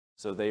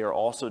 So they are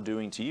also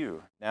doing to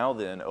you. Now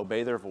then,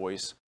 obey their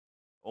voice,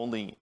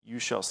 only you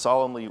shall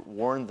solemnly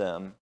warn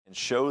them and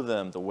show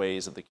them the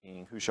ways of the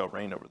king who shall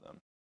reign over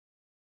them.'"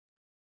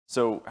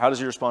 So how does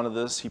he respond to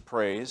this? He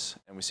prays,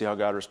 and we see how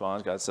God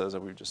responds. God says,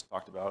 that we just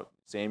talked about,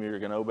 "Samuel, you're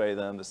going to obey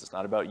them. This is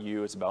not about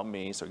you, it's about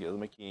me, so give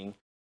them a king."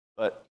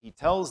 But he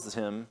tells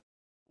him,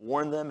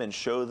 warn them and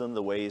show them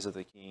the ways of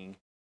the king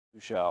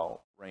who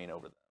shall reign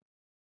over them.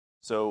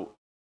 So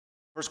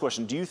first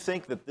question, do you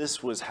think that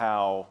this was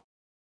how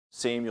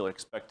Samuel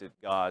expected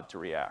God to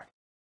react?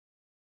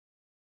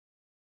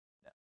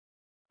 No,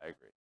 I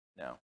agree.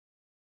 No.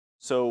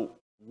 So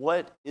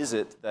what is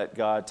it that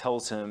God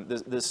tells him,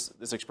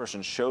 this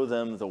expression, show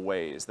them the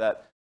ways,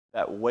 that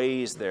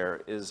ways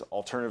there is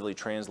alternatively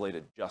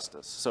translated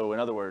justice. So in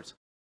other words,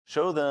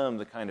 show them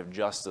the kind of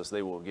justice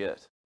they will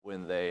get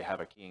when they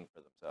have a king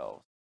for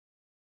themselves.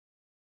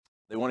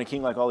 They want a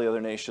king like all the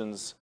other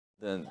nations,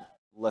 then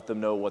let them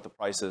know what the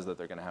price is that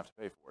they're going to have to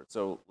pay for it.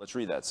 So let's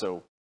read that.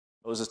 So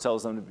Moses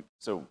tells them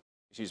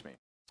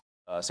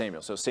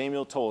Samuel. So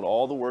Samuel told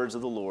all the words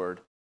of the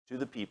Lord to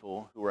the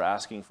people who were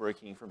asking for a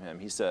king from him.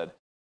 He said,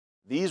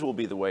 "These will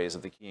be the ways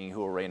of the king who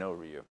will reign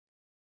over you.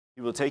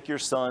 He will take your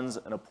sons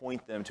and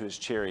appoint them to his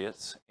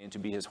chariots and to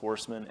be his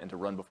horsemen and to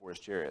run before his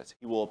chariots.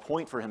 He will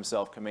appoint for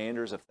himself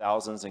commanders of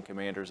thousands and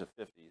commanders of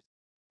 50s,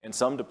 and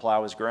some to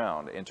plow his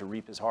ground and to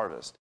reap his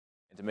harvest,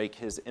 and to make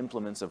his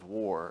implements of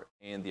war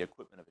and the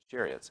equipment of his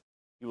chariots.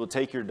 He will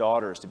take your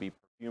daughters to be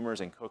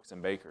perfumers and cooks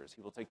and bakers.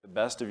 He will take the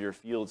best of your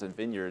fields and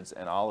vineyards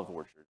and olive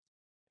orchards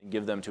and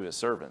give them to his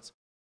servants.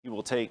 He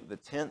will take the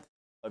tenth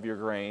of your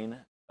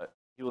grain.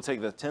 He will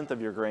take the tenth of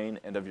your grain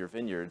and of your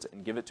vineyards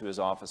and give it to his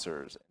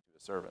officers and to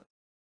his servants.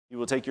 He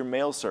will take your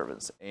male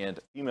servants and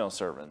female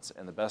servants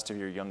and the best of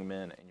your young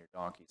men and your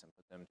donkeys and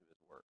put them to his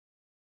work.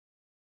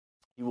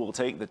 He will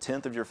take the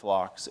tenth of your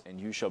flocks, and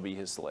you shall be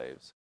his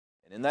slaves.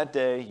 And in that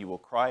day you will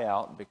cry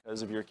out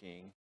because of your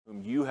king,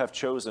 whom you have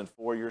chosen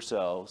for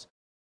yourselves,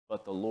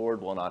 but the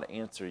Lord will not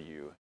answer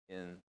you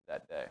in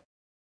that day."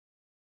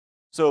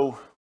 So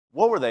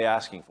what were they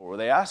asking for? Were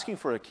they asking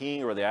for a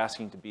king, or were they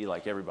asking to be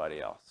like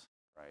everybody else?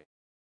 Right?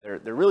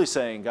 They're really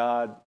saying,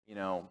 God,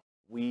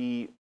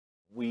 we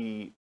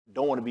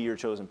don't want to be your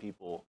chosen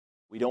people.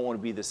 We don't want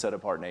to be the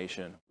set-apart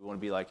nation. We want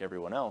to be like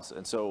everyone else.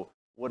 And so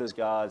what does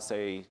God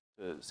say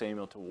to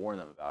Samuel to warn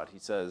them about? He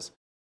says,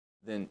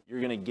 then you're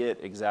going to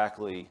get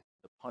exactly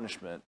the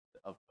punishment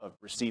of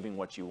receiving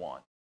what you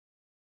want.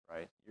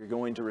 Right? You're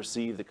going to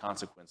receive the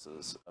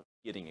consequences of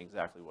getting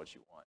exactly what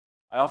you want.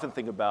 I often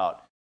think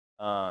about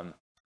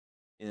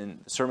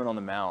in the Sermon on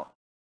the Mount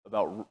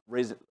about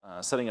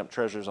setting up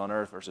treasures on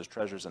earth versus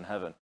treasures in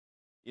heaven.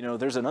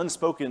 There's an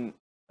unspoken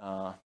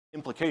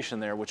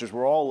implication there, which is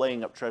we're all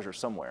laying up treasure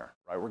somewhere,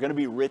 right? We're going to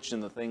be rich in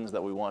the things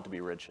that we want to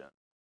be rich in.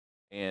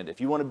 And if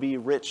you want to be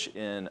rich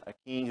in a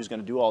king who's going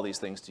to do all these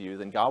things to you,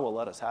 then God will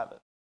let us have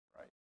it,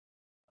 right?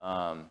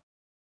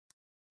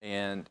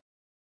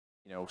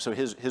 So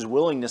his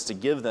willingness to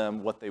give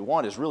them what they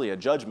want is really a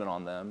judgment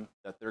on them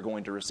that they're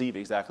going to receive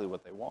exactly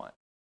what they want.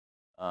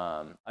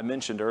 I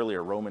mentioned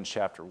earlier Romans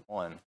chapter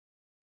 1.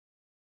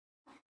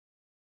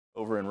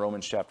 Over in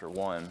Romans chapter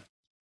 1,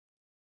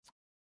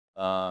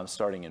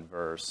 starting in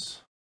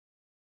verse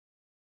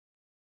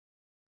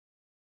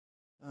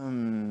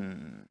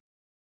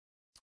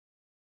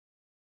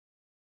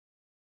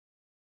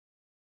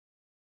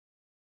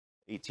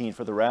 18,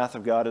 "For the wrath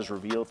of God is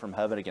revealed from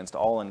heaven against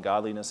all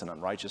ungodliness and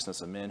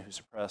unrighteousness of men who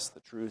suppress the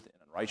truth in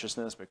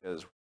unrighteousness,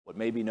 because what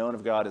may be known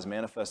of God is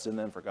manifest in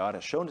them, for God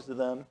has shown it to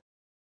them."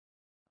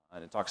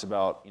 And it talks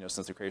about,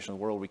 since the creation of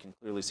the world, we can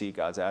clearly see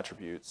God's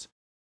attributes.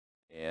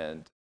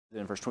 And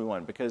then verse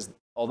 21, "Because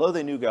although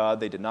they knew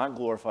God, they did not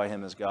glorify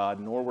him as God,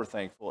 nor were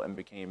thankful, and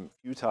became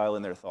futile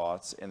in their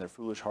thoughts, and their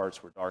foolish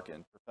hearts were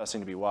darkened.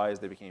 Professing to be wise,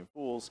 they became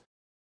fools,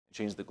 and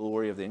changed the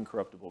glory of the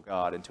incorruptible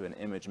God into an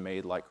image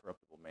made like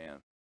corruptible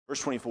man."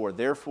 Verse 24,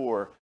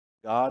 "Therefore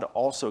God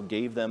also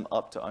gave them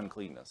up to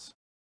uncleanness."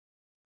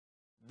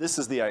 This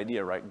is the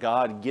idea, right?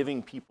 God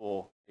giving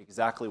people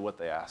exactly what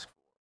they asked for.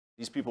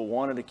 These people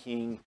wanted a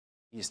king.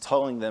 He's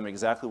telling them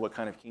exactly what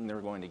kind of king they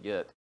were going to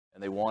get,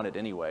 and they want it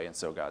anyway. And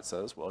so God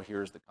says, well,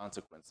 here's the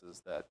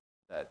consequences that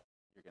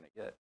you're going to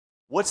get.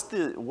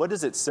 What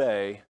does it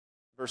say,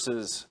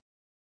 verses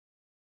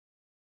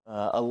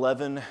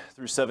 11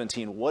 through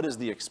 17? What is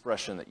the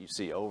expression that you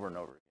see over and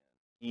over again?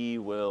 He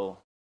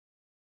will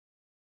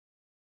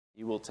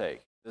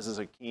take. This is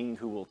a king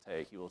who will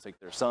take. He will take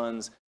their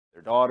sons,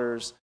 their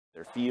daughters,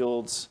 their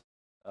fields,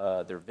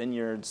 their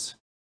vineyards,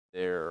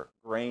 their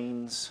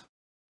grains.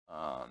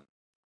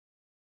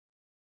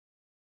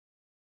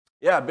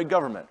 Big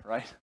government,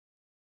 right?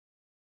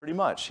 Pretty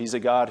much. He's a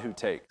God who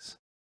takes.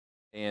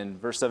 And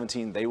verse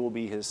 17, they will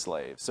be his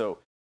slaves. So,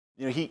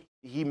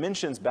 he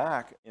mentions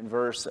back in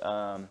verse,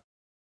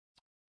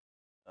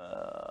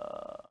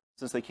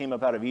 since they came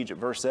up out of Egypt,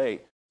 verse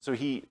 8. So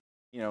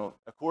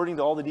according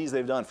to all the deeds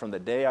they've done, from the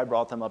day I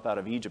brought them up out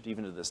of Egypt,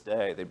 even to this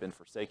day, they've been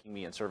forsaking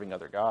me and serving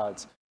other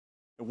gods.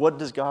 What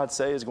does God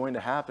say is going to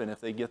happen if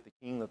they get the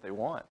king that they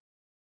want?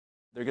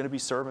 They're going to be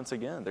servants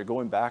again. They're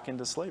going back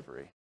into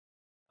slavery.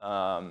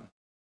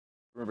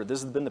 Remember,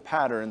 this has been the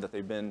pattern that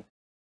they've been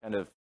kind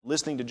of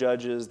listening to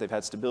judges. They've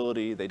had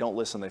stability. They don't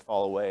listen. They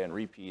fall away and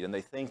repeat. And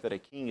they think that a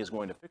king is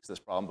going to fix this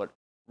problem. But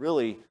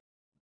really,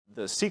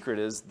 the secret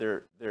is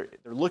they're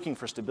looking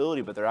for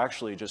stability, but they're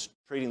actually just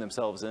trading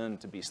themselves in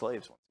to be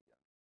slaves once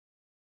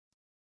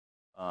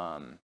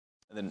again.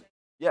 And then,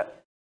 yeah.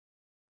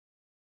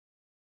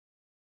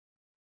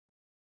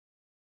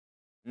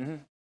 Mm-hmm.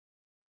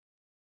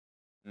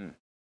 Mm.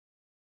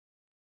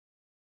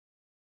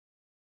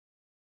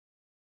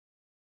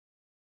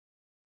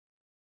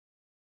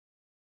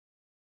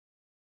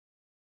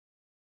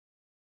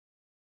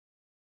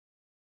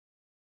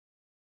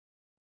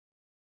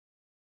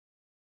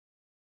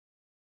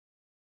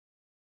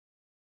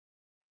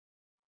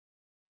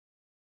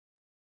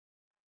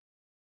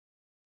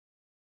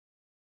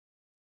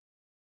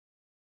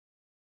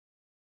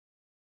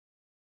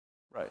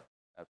 Right.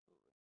 Absolutely.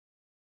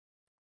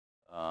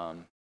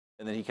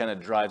 And then he kind of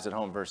drives it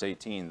home, verse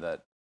 18,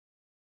 that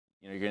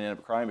you're going to end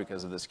up crying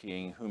because of this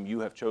king whom you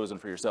have chosen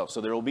for yourself.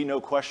 So there will be no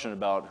question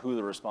about who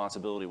the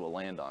responsibility will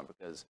land on,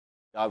 because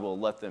God will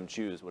let them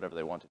choose whatever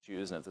they want to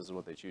choose, and if this is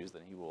what they choose,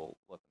 then he will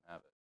let them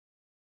have it.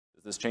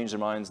 Does this change their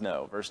minds?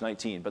 No. Verse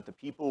 19, but the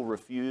people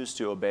refused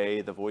to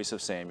obey the voice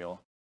of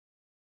Samuel,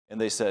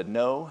 and they said,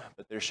 no,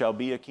 but there shall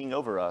be a king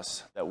over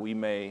us, that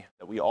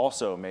we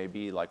also may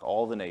be like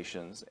all the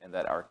nations, and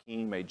that our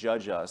king may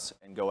judge us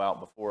and go out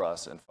before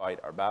us and fight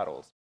our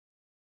battles.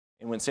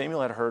 And when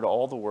Samuel had heard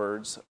all the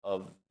words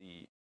of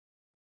the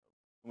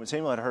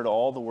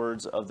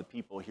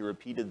people, he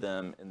repeated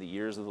them in the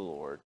ears of the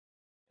Lord.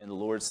 And the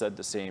Lord said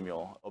to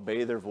Samuel,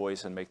 obey their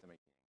voice and make them a king.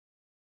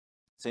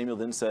 Samuel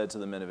then said to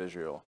the men of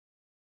Israel,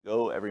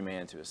 go every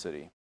man to a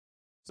city.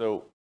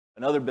 So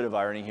another bit of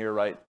irony here,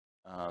 right?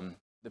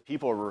 The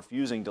people are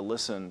refusing to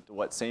listen to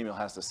what Samuel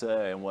has to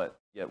say, and what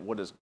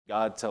does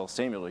God tell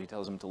Samuel? He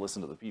tells him to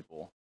listen to the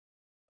people.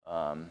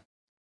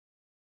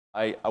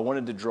 I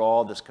wanted to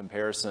draw this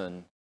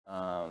comparison.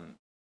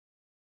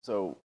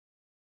 So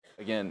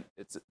again,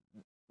 it's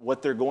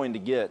what they're going to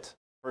get.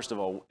 First of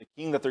all, the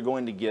king that they're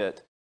going to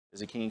get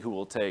is a king who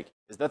will take.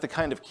 Is that the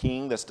kind of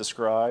king that's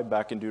described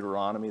back in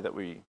Deuteronomy that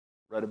we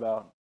read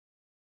about?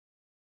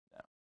 No.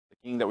 The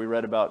king that we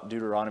read about in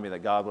Deuteronomy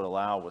that God would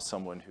allow was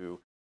someone who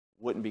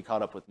wouldn't be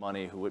caught up with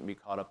money, who wouldn't be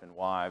caught up in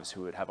wives,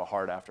 who would have a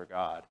heart after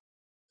God.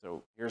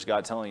 So here's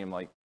God telling him,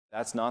 like,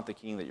 that's not the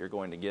king that you're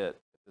going to get.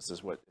 This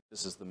is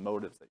the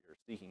motives that you're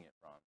seeking it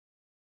from.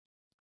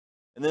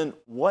 And then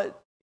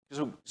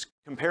so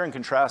compare and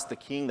contrast the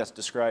king that's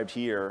described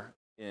here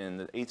in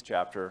the 8th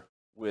chapter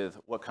with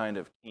what kind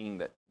of king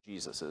that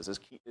Jesus is. Is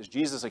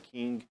Jesus a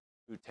king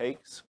who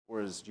takes,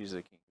 or is Jesus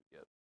a king who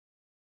gives?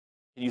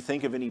 Can you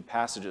think of any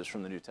passages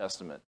from the New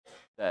Testament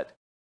that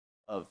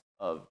of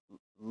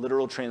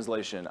literal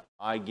translation,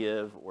 I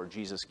give, or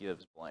Jesus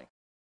gives blank?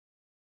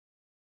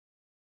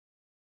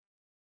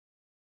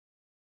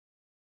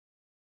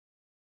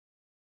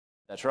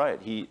 That's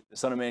right. The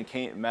Son of Man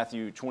came,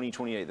 Matthew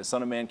 20:28, the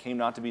Son of Man came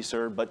not to be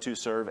served, but to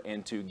serve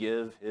and to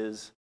give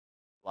his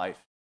life.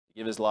 To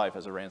give his life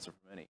as a ransom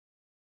for many.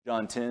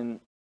 John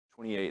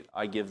 10:28,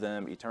 I give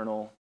them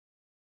eternal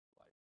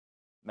life.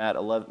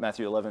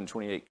 Matthew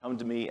 11:28, come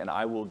to me and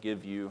I will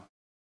give you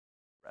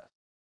rest.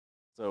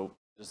 So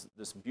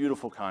this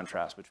beautiful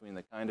contrast between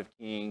the kind of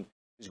king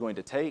who's going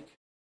to take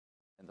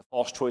and the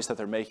false choice that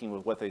they're making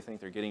with what they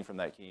think they're getting from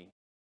that king,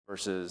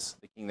 versus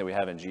the king that we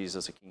have in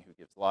Jesus, a king who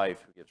gives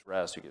life, who gives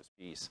rest, who gives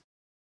peace.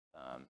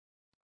 That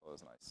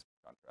was a nice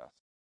contrast.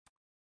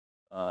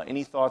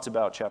 Any thoughts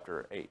about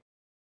chapter 8?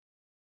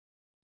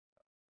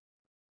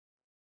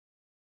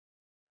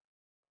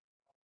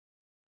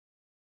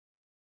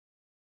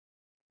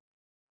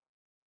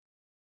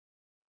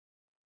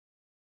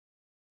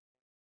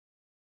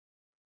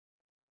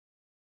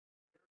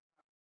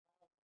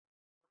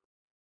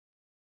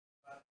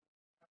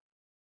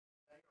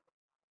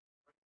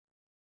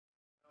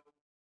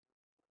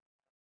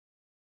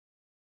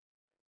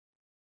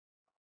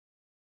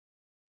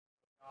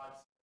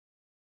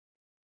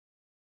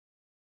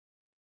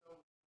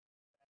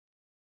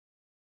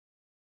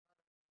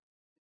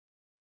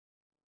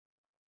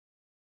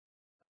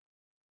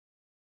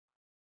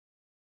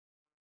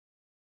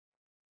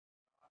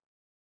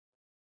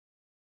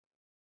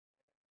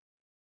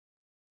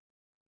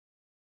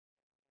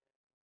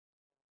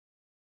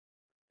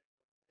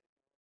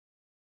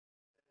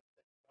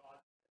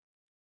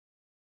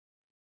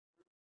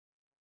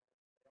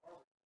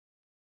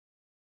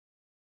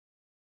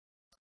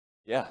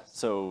 Yeah,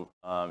 so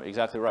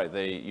exactly right.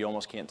 You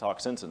almost can't talk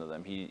sense into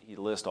them. He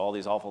lists all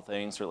these awful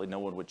things. Certainly no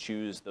one would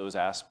choose those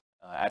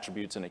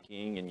attributes in a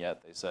king, and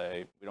yet they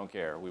say, we don't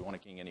care, we want a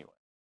king anyway.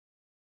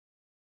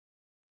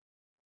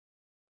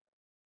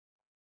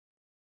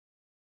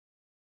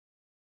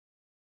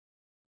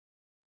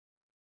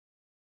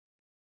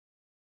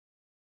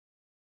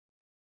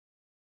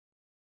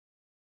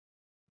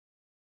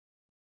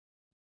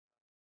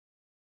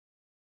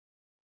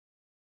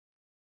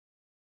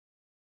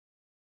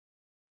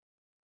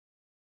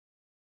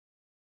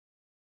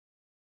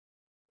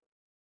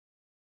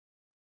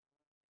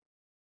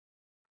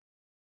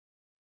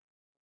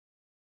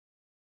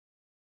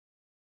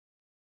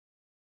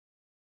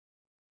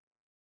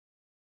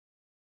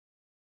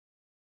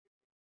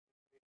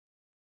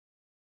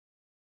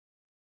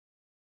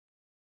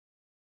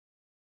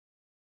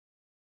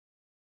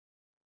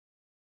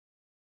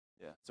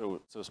 Yeah.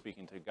 So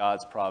speaking to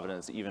God's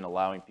providence, even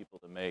allowing people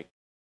to make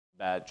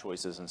bad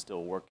choices and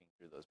still working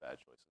through those bad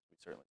choices, we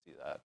certainly see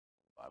that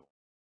in the Bible.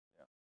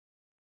 Yeah.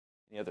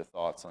 Any other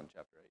thoughts on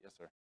chapter 8? Yes,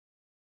 sir.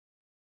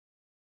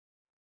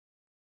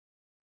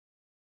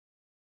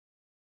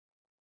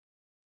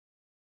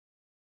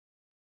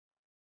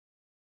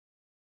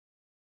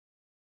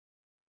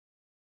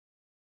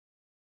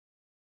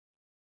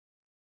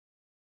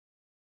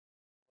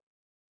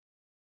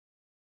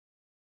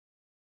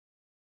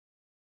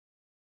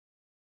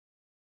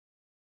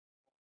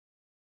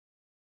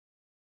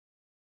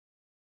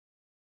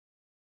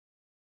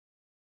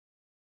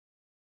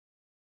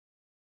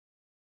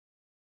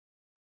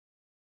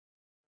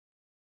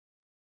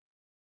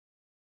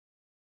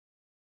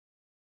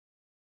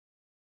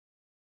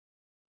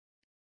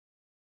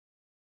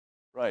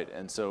 Right,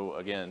 and so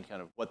again,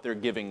 kind of what they're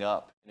giving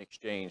up in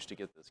exchange to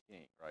get this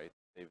king, right?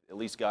 At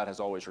least God has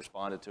always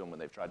responded to them when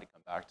they've tried to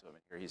come back to him.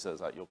 And here he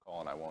says, you'll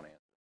call and I won't answer.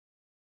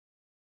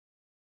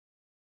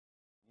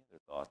 Any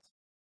other thoughts?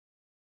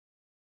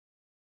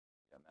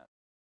 Yeah, Matt.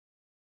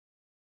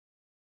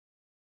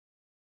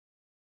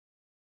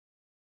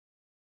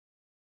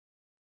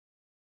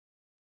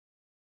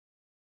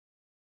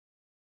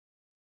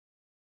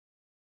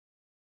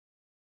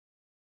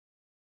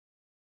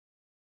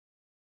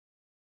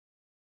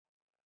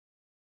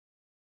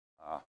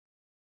 Ah,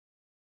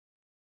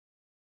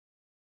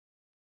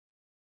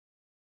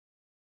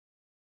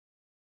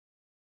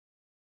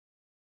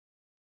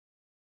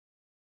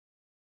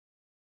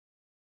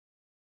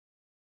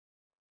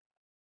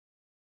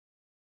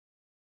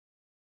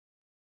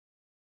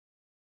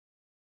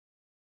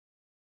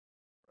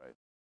 right.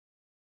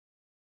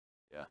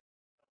 Yeah.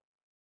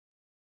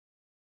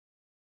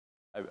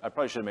 I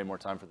probably should have made more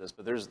time for this,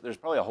 but there's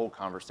probably a whole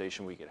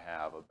conversation we could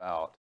have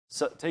about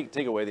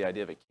take away the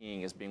idea of a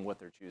king as being what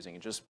they're choosing,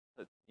 and just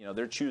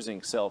they're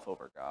choosing self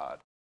over God,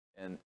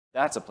 and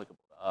that's applicable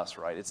to us,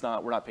 right? It's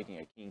not we're not picking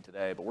a king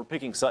today, but we're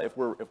picking if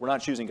we're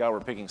not choosing God, we're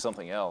picking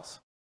something else,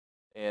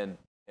 and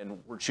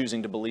we're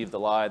choosing to believe the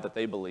lie that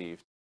they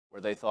believed,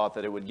 where they thought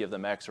that it would give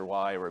them X or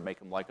Y or make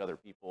them like other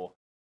people,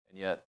 and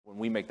yet when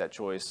we make that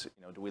choice,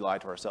 do we lie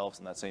to ourselves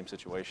in that same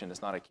situation?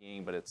 It's not a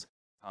king, but it's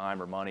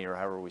time or money or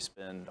however we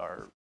spend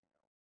our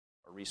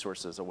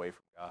resources away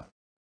from God.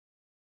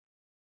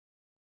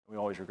 We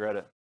always regret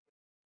it.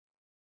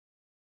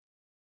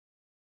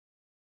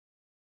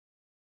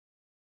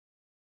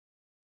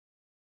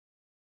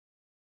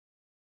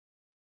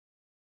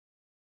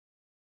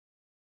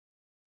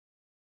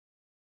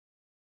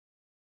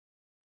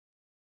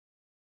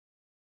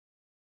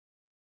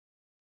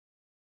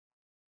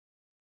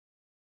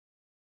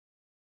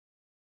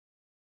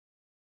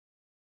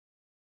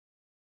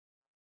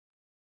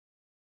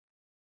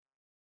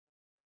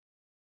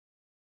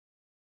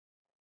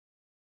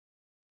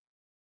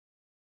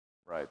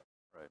 Right,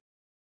 right.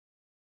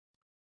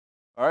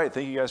 All right,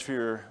 thank you guys for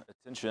your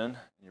attention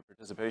and your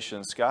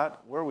participation.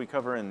 Scott, where are we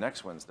covering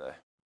next Wednesday?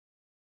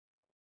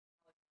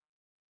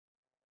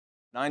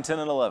 9, 10,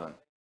 and 11.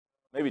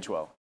 Maybe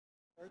 12.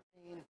 13.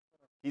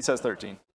 He says 13.